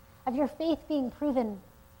you, of your faith being proven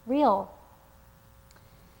real.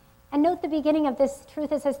 And note the beginning of this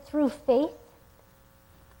truth. It says, through faith.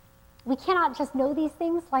 We cannot just know these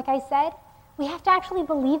things, like I said. We have to actually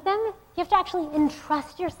believe them. You have to actually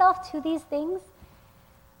entrust yourself to these things.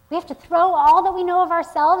 We have to throw all that we know of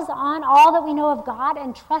ourselves on all that we know of God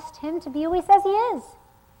and trust him to be who he says he is.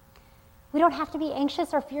 We don't have to be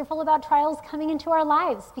anxious or fearful about trials coming into our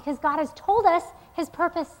lives because God has told us his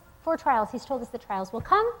purpose for trials. He's told us that trials will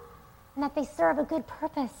come and that they serve a good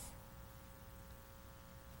purpose.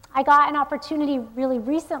 I got an opportunity really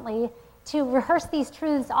recently to rehearse these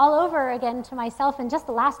truths all over again to myself in just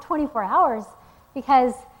the last 24 hours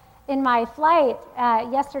because in my flight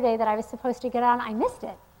yesterday that I was supposed to get on, I missed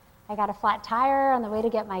it. I got a flat tire on the way to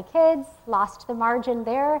get my kids, lost the margin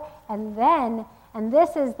there, and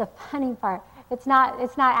this is the funny part. It's not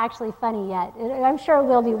actually funny yet. I'm sure it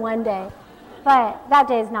will be one day, but that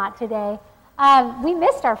day is not today. We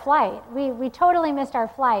missed our flight. We totally missed our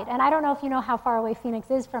flight. And I don't know if you know how far away Phoenix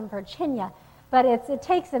is from Virginia, but it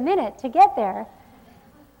takes a minute to get there.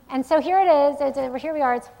 And so here it is. Here we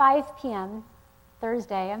are. It's 5 p.m.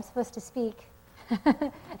 Thursday. I'm supposed to speak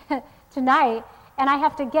tonight, and I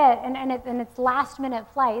have to get, and it's last-minute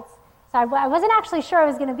flights. So I wasn't actually sure I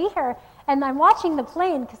was going to be here. And I'm watching the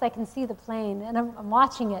plane because I can see the plane, and I'm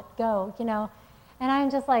watching it go, And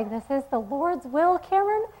I'm just like, this is the Lord's will,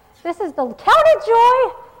 Cameron. This is the, count it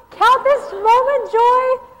joy. Count this moment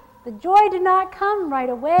joy. The joy did not come right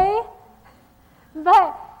away,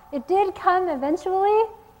 but it did come eventually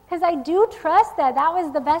because I do trust that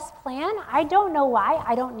was the best plan. I don't know why.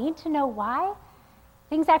 I don't need to know why.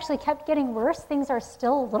 Things actually kept getting worse. Things are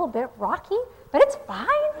still a little bit rocky, but it's fine.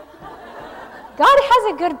 God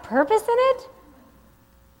has a good purpose in it.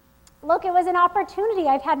 Look, it was an opportunity.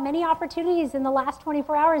 I've had many opportunities in the last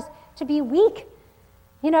 24 hours to be weak,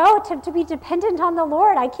 to be dependent on the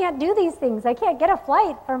Lord. I can't do these things. I can't get a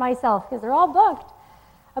flight for myself because they're all booked.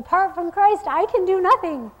 Apart from Christ, I can do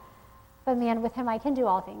nothing. But man, with him, I can do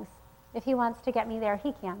all things. If he wants to get me there,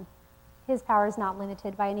 he can. His power is not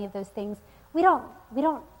limited by any of those things. We don't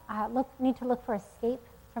need to look for escape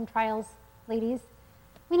from trials, ladies.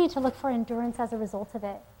 We need to look for endurance as a result of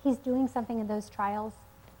it. He's doing something in those trials.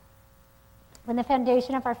 When the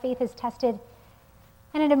foundation of our faith is tested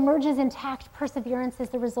and it emerges intact, perseverance is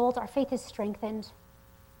the result. Our faith is strengthened.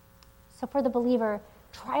 So for the believer,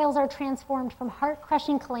 trials are transformed from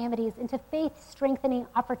heart-crushing calamities into faith-strengthening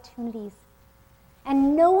opportunities.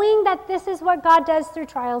 And knowing that this is what God does through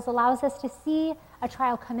trials allows us to see a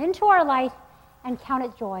trial come into our life and count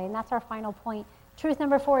it joy. And that's our final point. Truth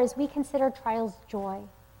number 4 is we consider trials joy.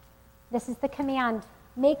 This is the command.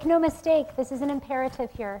 Make no mistake, this is an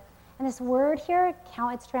imperative here. And this word here,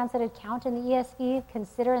 count, it's translated count in the ESV,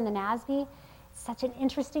 consider in the NASB. It's such an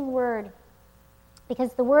interesting word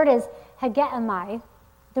because the word is hegeamai.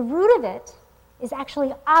 The root of it is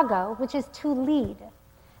actually ago, which is to lead.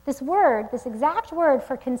 This word, this exact word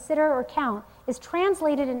for consider or count, is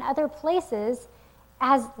translated in other places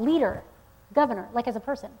as leader, governor, like as a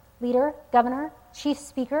person. Leader, governor, chief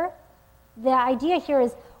speaker. The idea here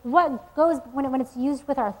is what goes, when it's used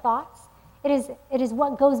with our thoughts, it is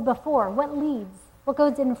what goes before, what leads, what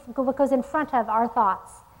goes in front of our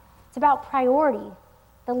thoughts. It's about priority,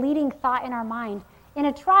 the leading thought in our mind. In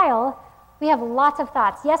a trial, we have lots of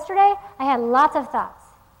thoughts. Yesterday, I had lots of thoughts.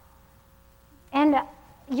 And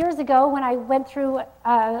years ago, when I went through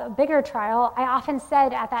a bigger trial, I often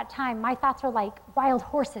said at that time, my thoughts are like wild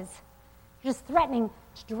horses, just threatening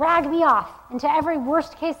to drag me off into every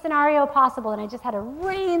worst-case scenario possible, and I just had to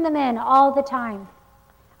rein them in all the time.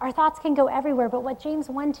 Our thoughts can go everywhere, but what James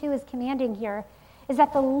 1:2 is commanding here is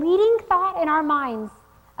that the leading thought in our minds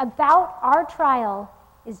about our trial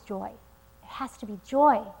is joy. It has to be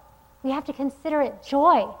joy. We have to consider it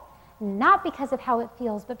joy, not because of how it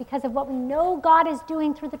feels, but because of what we know God is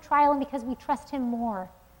doing through the trial and because we trust him more.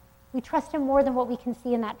 We trust him more than what we can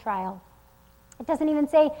see in that trial. It doesn't even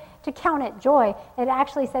say to count it joy. It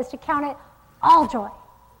actually says to count it all joy.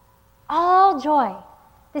 All joy.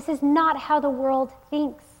 This is not how the world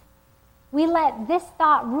thinks. We let this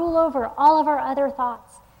thought rule over all of our other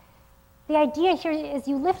thoughts. The idea here is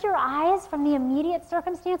you lift your eyes from the immediate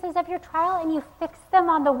circumstances of your trial and you fix them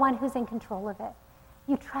on the one who's in control of it.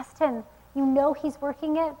 You trust him. You know he's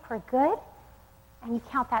working it for good, and you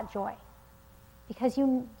count that joy because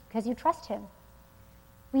you trust him.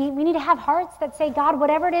 We need to have hearts that say, God,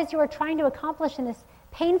 whatever it is you are trying to accomplish in this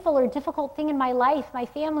painful or difficult thing in my life, my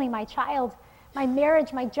family, my child, my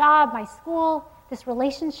marriage, my job, my school, this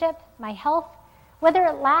relationship, my health, whether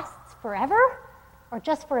it lasts forever or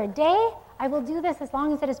just for a day, I will do this as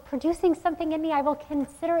long as it is producing something in me. I will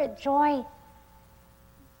consider it joy.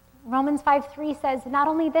 Romans 5:3 says, not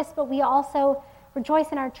only this, but we also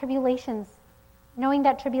rejoice in our tribulations, knowing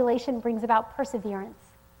that tribulation brings about perseverance.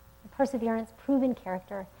 And perseverance, proven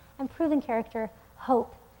character, and proven character,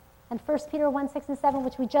 hope. And 1 Peter 1:6-7,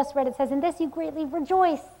 which we just read, it says, in this you greatly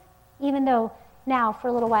rejoice, even though now, for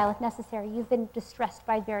a little while, if necessary, you've been distressed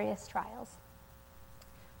by various trials.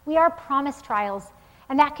 We are promised trials,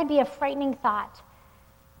 and that can be a frightening thought.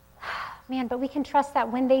 Man, but we can trust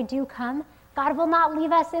that when they do come, God will not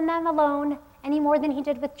leave us in them alone any more than he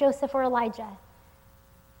did with Joseph or Elijah.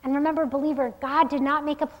 And remember, believer, God did not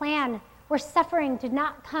make a plan where suffering did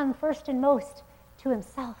not come first and most to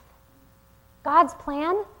himself. God's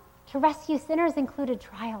plan to rescue sinners included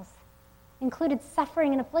trials, included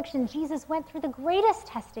suffering and affliction. Jesus went through the greatest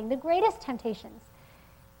testing, the greatest temptations,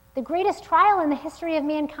 the greatest trial in the history of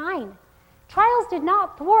mankind. Trials did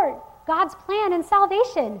not thwart God's plan and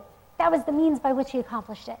salvation. That was the means by which he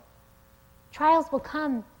accomplished it. Trials will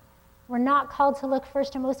come. We're not called to look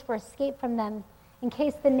first and most for escape from them. In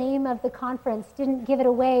case the name of the conference didn't give it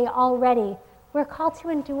away already, we're called to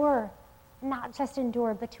endure. Not just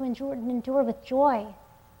endure, but to endure with joy.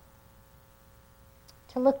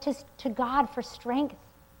 To look to God for strength.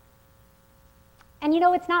 And you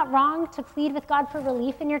know, it's not wrong to plead with God for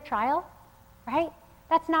relief in your trial, right?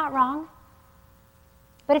 That's not wrong.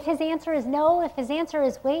 But if his answer is no, if his answer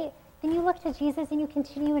is wait, then you look to Jesus and you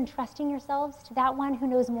continue entrusting yourselves to that one who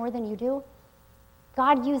knows more than you do.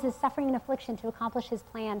 God uses suffering and affliction to accomplish his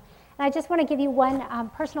plan. And I just want to give you one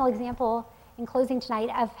personal example in closing tonight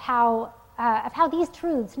of how these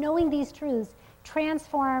truths, knowing these truths,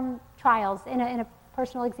 transform trials in a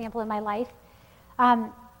personal example in my life.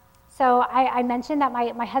 So I mentioned that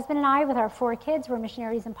my husband and I, with our 4 kids, were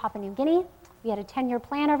missionaries in Papua New Guinea. We had a 10-year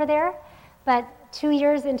plan over there. But 2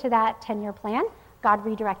 years into that 10-year plan, God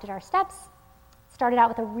redirected our steps. Started out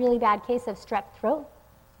with a really bad case of strep throat.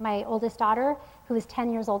 My oldest daughter, who was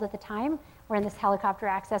 10 years old at the time, we're in this helicopter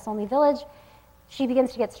access only village. She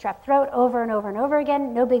begins to get strep throat over and over and over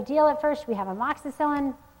again. No big deal at first. We have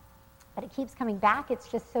amoxicillin, but it keeps coming back. It's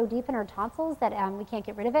just so deep in her tonsils that we can't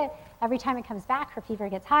get rid of it. Every time it comes back, her fever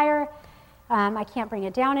gets higher. I can't bring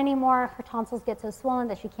it down anymore. Her tonsils get so swollen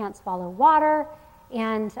that she can't swallow water.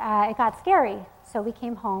 And it got scary. So we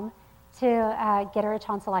came home to get her a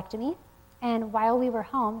tonsillectomy. And while we were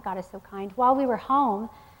home, God is so kind, while we were home,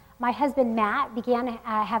 my husband, Matt, began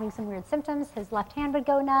having some weird symptoms. His left hand would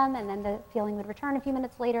go numb, and then the feeling would return a few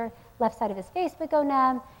minutes later. Left side of his face would go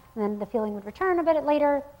numb, and then the feeling would return a bit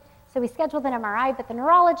later. So we scheduled an MRI, but the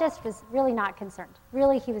neurologist was really not concerned.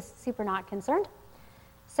 Really, he was super not concerned.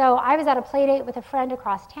 So I was at a play date with a friend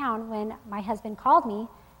across town when my husband called me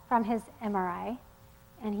from his MRI,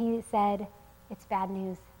 and he said, "It's bad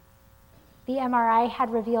news." The MRI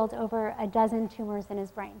had revealed over a dozen tumors in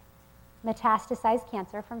his brain, metastasized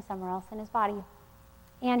cancer from somewhere else in his body.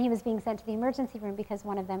 And he was being sent to the emergency room because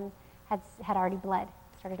one of them had already bled,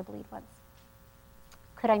 started to bleed once.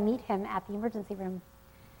 Could I meet him at the emergency room?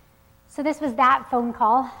 So this was that phone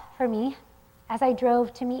call for me. As I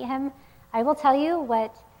drove to meet him, I will tell you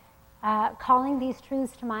what calling these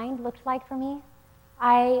truths to mind looked like for me.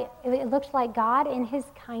 It looked like God, in his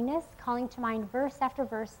kindness, calling to mind verse after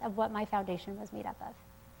verse of what my foundation was made up of.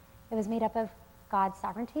 It was made up of God's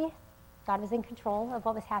sovereignty. God was in control of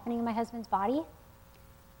what was happening in my husband's body.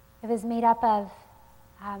 It was made up of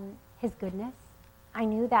his goodness. I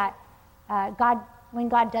knew that when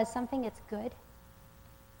God does something, it's good.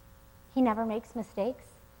 He never makes mistakes.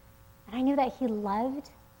 And I knew that he loved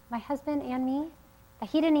my husband and me, that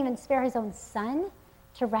he didn't even spare his own son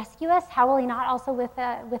to rescue us. How will he not also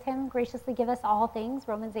with him graciously give us all things,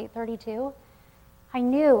 Romans 8:32. I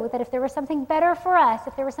knew that if there was something better for us,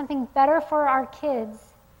 if there was something better for our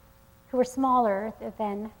kids who were smaller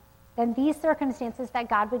than these circumstances, that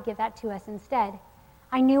God would give that to us instead.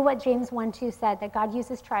 I knew what James 1:2 said, that God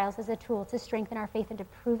uses trials as a tool to strengthen our faith and to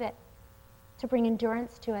prove it, to bring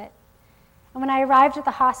endurance to it. And when I arrived at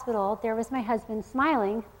the hospital, there was my husband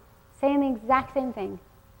smiling, saying the exact same thing.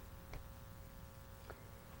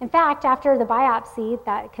 In fact, after the biopsy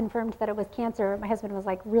that confirmed that it was cancer, my husband was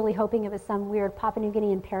like really hoping it was some weird Papua New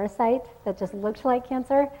Guinean parasite that just looked like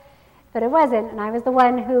cancer, but it wasn't. And I was the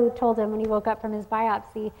one who told him when he woke up from his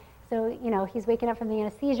biopsy. So, he's waking up from the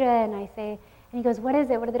anesthesia, and I say, and he goes, "What is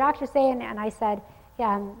it? What did the doctor say?" And I said,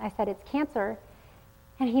 "It's cancer."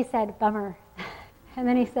 And he said, "Bummer." And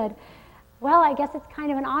then he said, "Well, I guess it's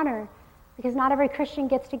kind of an honor because not every Christian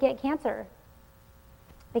gets to get cancer."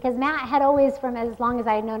 Because Matt had always, from as long as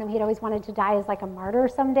I had known him, he'd always wanted to die as like a martyr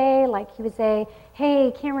someday. Like he would say,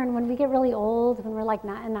 "Hey, Cameron, when we get really old, when we're like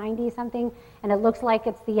 90 something, and it looks like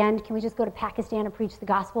it's the end, can we just go to Pakistan and preach the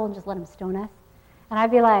gospel and just let them stone us?" And I'd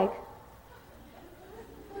be like,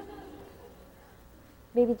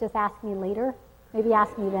 maybe just ask me later. Maybe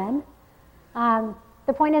ask me then.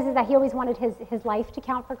 The point is that he always wanted his life to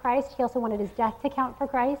count for Christ. He also wanted his death to count for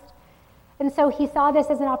Christ. And so he saw this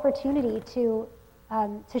as an opportunity to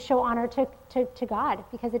show honor to God,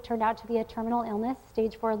 because it turned out to be a terminal illness,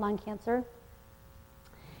 stage 4 lung cancer.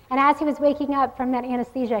 And as he was waking up from that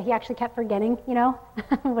anesthesia, he actually kept forgetting,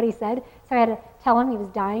 what he said. So I had to tell him he was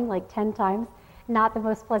dying like 10 times. Not the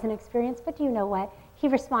most pleasant experience, but do you know what? He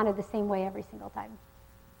responded the same way every single time.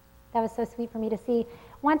 That was so sweet for me to see.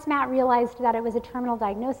 Once Matt realized that it was a terminal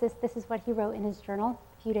diagnosis, this is what he wrote in his journal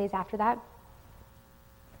a few days after that.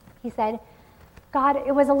 He said, "God,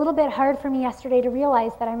 it was a little bit hard for me yesterday to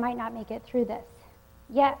realize that I might not make it through this.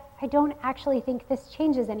 Yet, I don't actually think this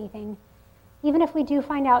changes anything. Even if we do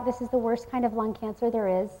find out this is the worst kind of lung cancer there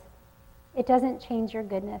is, it doesn't change your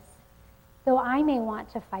goodness. Though I may want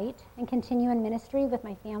to fight and continue in ministry with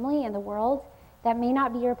my family and the world, that may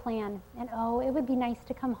not be your plan. And oh, it would be nice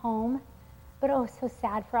to come home, but oh, so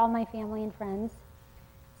sad for all my family and friends.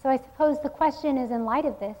 So I suppose the question is, in light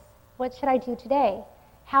of this, what should I do today?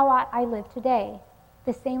 How ought I live today?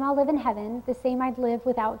 The same I'll live in heaven, the same I'd live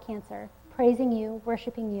without cancer, praising you,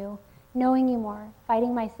 worshiping you, knowing you more,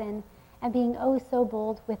 fighting my sin, and being oh so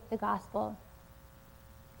bold with the gospel."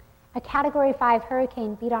 A Category 5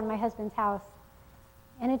 hurricane beat on my husband's house,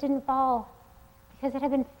 and it didn't fall because it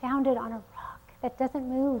had been founded on a rock that doesn't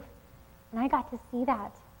move. And I got to see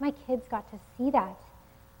that. My kids got to see that.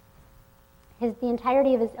 The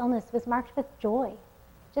entirety of his illness was marked with joy,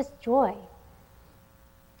 just joy.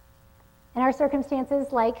 And our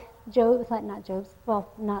circumstances, like Job's,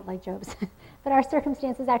 not like Job's, but our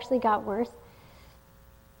circumstances actually got worse.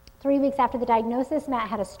 3 weeks after the diagnosis, Matt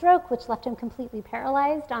had a stroke, which left him completely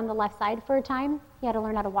paralyzed on the left side for a time. He had to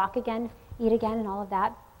learn how to walk again, eat again, and all of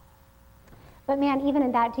that. But man, even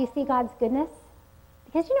in that, do you see God's goodness?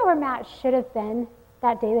 Because you know where Matt should have been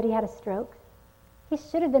that day that he had a stroke? He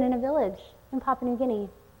should have been in a village in Papua New Guinea.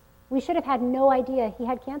 We should have had no idea he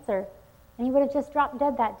had cancer, and he would have just dropped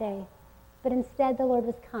dead that day. But instead, the Lord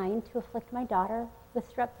was kind to afflict my daughter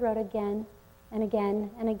with strep throat again and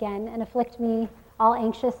again and again, and afflict me, all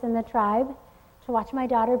anxious in the tribe, to watch my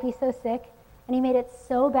daughter be so sick. And he made it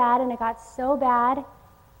so bad, and it got so bad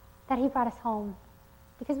that he brought us home.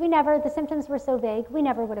 Because the symptoms were so vague, we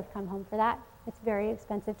never would have come home for that. It's very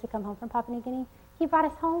expensive to come home from Papua New Guinea. He brought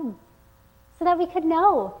us home so that we could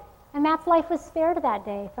know. And Matt's life was spared that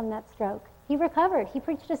day from that stroke. He recovered. He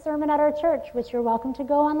preached a sermon at our church, which you're welcome to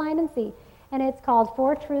go online and see. And it's called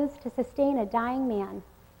 4 Truths to Sustain a Dying Man.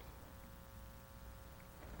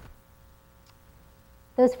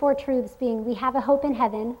 Those 4 truths being, we have a hope in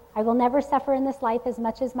heaven. I will never suffer in this life as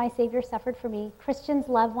much as my Savior suffered for me. Christians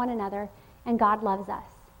love one another, and God loves us.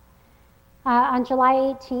 On July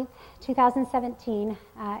 18th, 2017,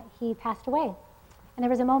 he passed away. And there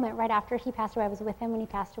was a moment right after he passed away. I was with him when he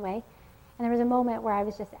passed away. And there was a moment where I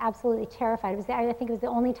was just absolutely terrified. I think it was the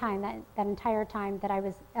only time, that entire time, that I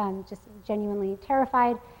was just genuinely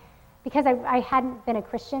terrified. Because I hadn't been a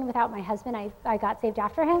Christian without my husband. I got saved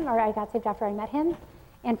after him, or I got saved after I met him.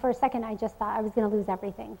 And for a second, I just thought I was going to lose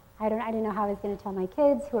everything. I didn't know how I was going to tell my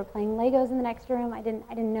kids who were playing Legos in the next room. I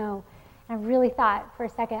didn't know. And I really thought for a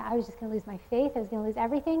second I was just going to lose my faith. I was going to lose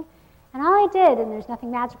everything. And all I did, and there's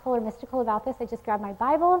nothing magical or mystical about this, I just grabbed my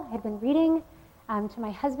Bible. I had been reading to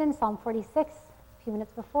my husband Psalm 46 a few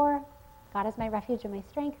minutes before. God is my refuge and my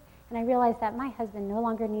strength. And I realized that my husband no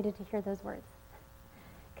longer needed to hear those words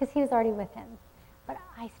because he was already with him. But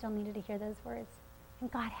I still needed to hear those words.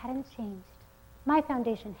 And God hadn't changed. My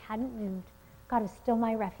foundation hadn't moved. God was still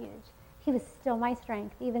my refuge. He was still my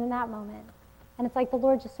strength, even in that moment. And it's like the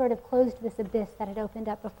Lord just sort of closed this abyss that had opened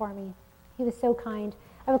up before me. He was so kind.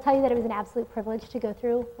 I will tell you that it was an absolute privilege to go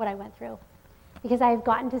through what I went through, because I have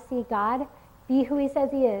gotten to see God be who he says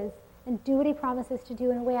he is and do what he promises to do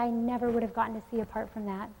in a way I never would have gotten to see apart from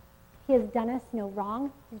that. He has done us no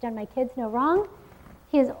wrong. He's done my kids no wrong.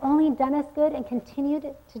 He has only done us good and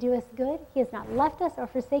continued to do us good. He has not left us or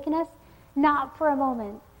forsaken us, not for a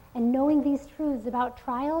moment. And knowing these truths about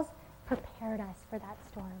trials prepared us for that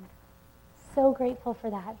storm. So grateful for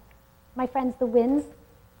that. My friends, the winds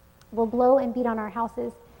will blow and beat on our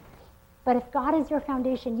houses. But if God is your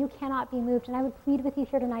foundation, you cannot be moved. And I would plead with you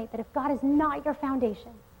here tonight that if God is not your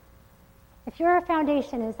foundation, if your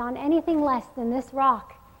foundation is on anything less than this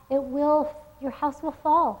rock, your house will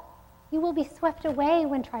fall. You will be swept away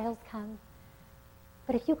when trials come.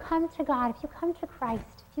 But if you come to God, if you come to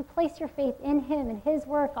Christ, if you place your faith in him and his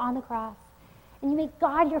work on the cross, and you make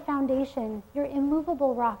God your foundation, your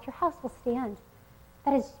immovable rock, your house will stand.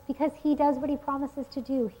 That is because he does what he promises to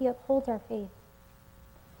do. He upholds our faith.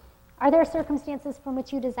 Are there circumstances from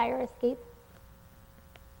which you desire escape?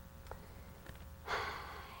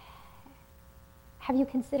 Have you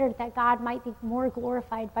considered that God might be more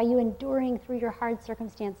glorified by you enduring through your hard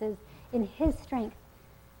circumstances in his strength,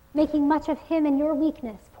 making much of him in your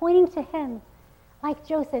weakness, pointing to him like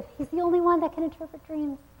Joseph? He's the only one that can interpret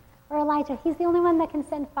dreams. Or Elijah, he's the only one that can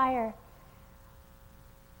send fire.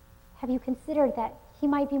 Have you considered that he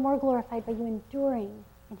might be more glorified by you enduring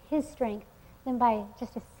in his strength than by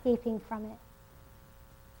just escaping from it?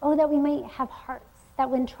 Oh, that we might have hearts, that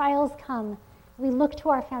when trials come, we look to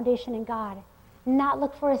our foundation in God, and not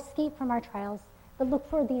look for escape from our trials, but look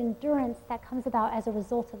for the endurance that comes about as a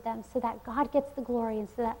result of them, so that God gets the glory and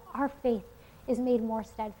so that our faith is made more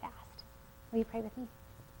steadfast. Will you pray with me?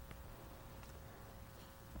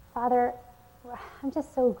 Father, I'm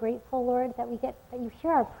just so grateful, Lord, that you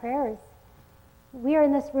hear our prayers. We are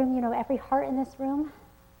in this room, you know every heart in this room.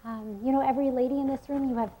 You know every lady in this room.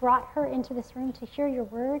 You have brought her into this room to hear your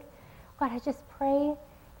word. God, I just pray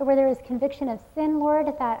that where there is conviction of sin, Lord,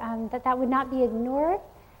 that would not be ignored.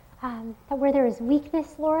 That where there is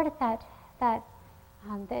weakness, Lord, that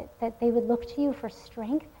they would look to you for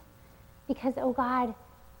strength. Because, oh God,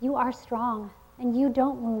 you are strong and you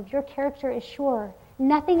don't move. Your character is sure.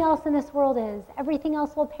 Nothing else in this world is. Everything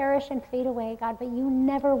else will perish and fade away, God, but you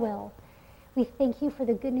never will. We thank you for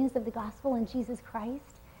the good news of the gospel in Jesus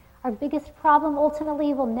Christ. Our biggest problem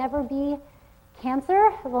ultimately will never be cancer.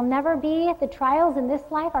 It will never be the trials in this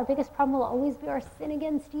life. Our biggest problem will always be our sin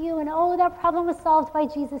against you. And oh, that problem was solved by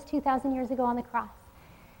Jesus 2,000 years ago on the cross.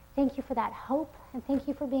 Thank you for that hope, and thank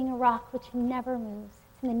you for being a rock which never moves.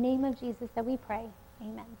 It's in the name of Jesus that we pray.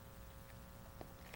 Amen.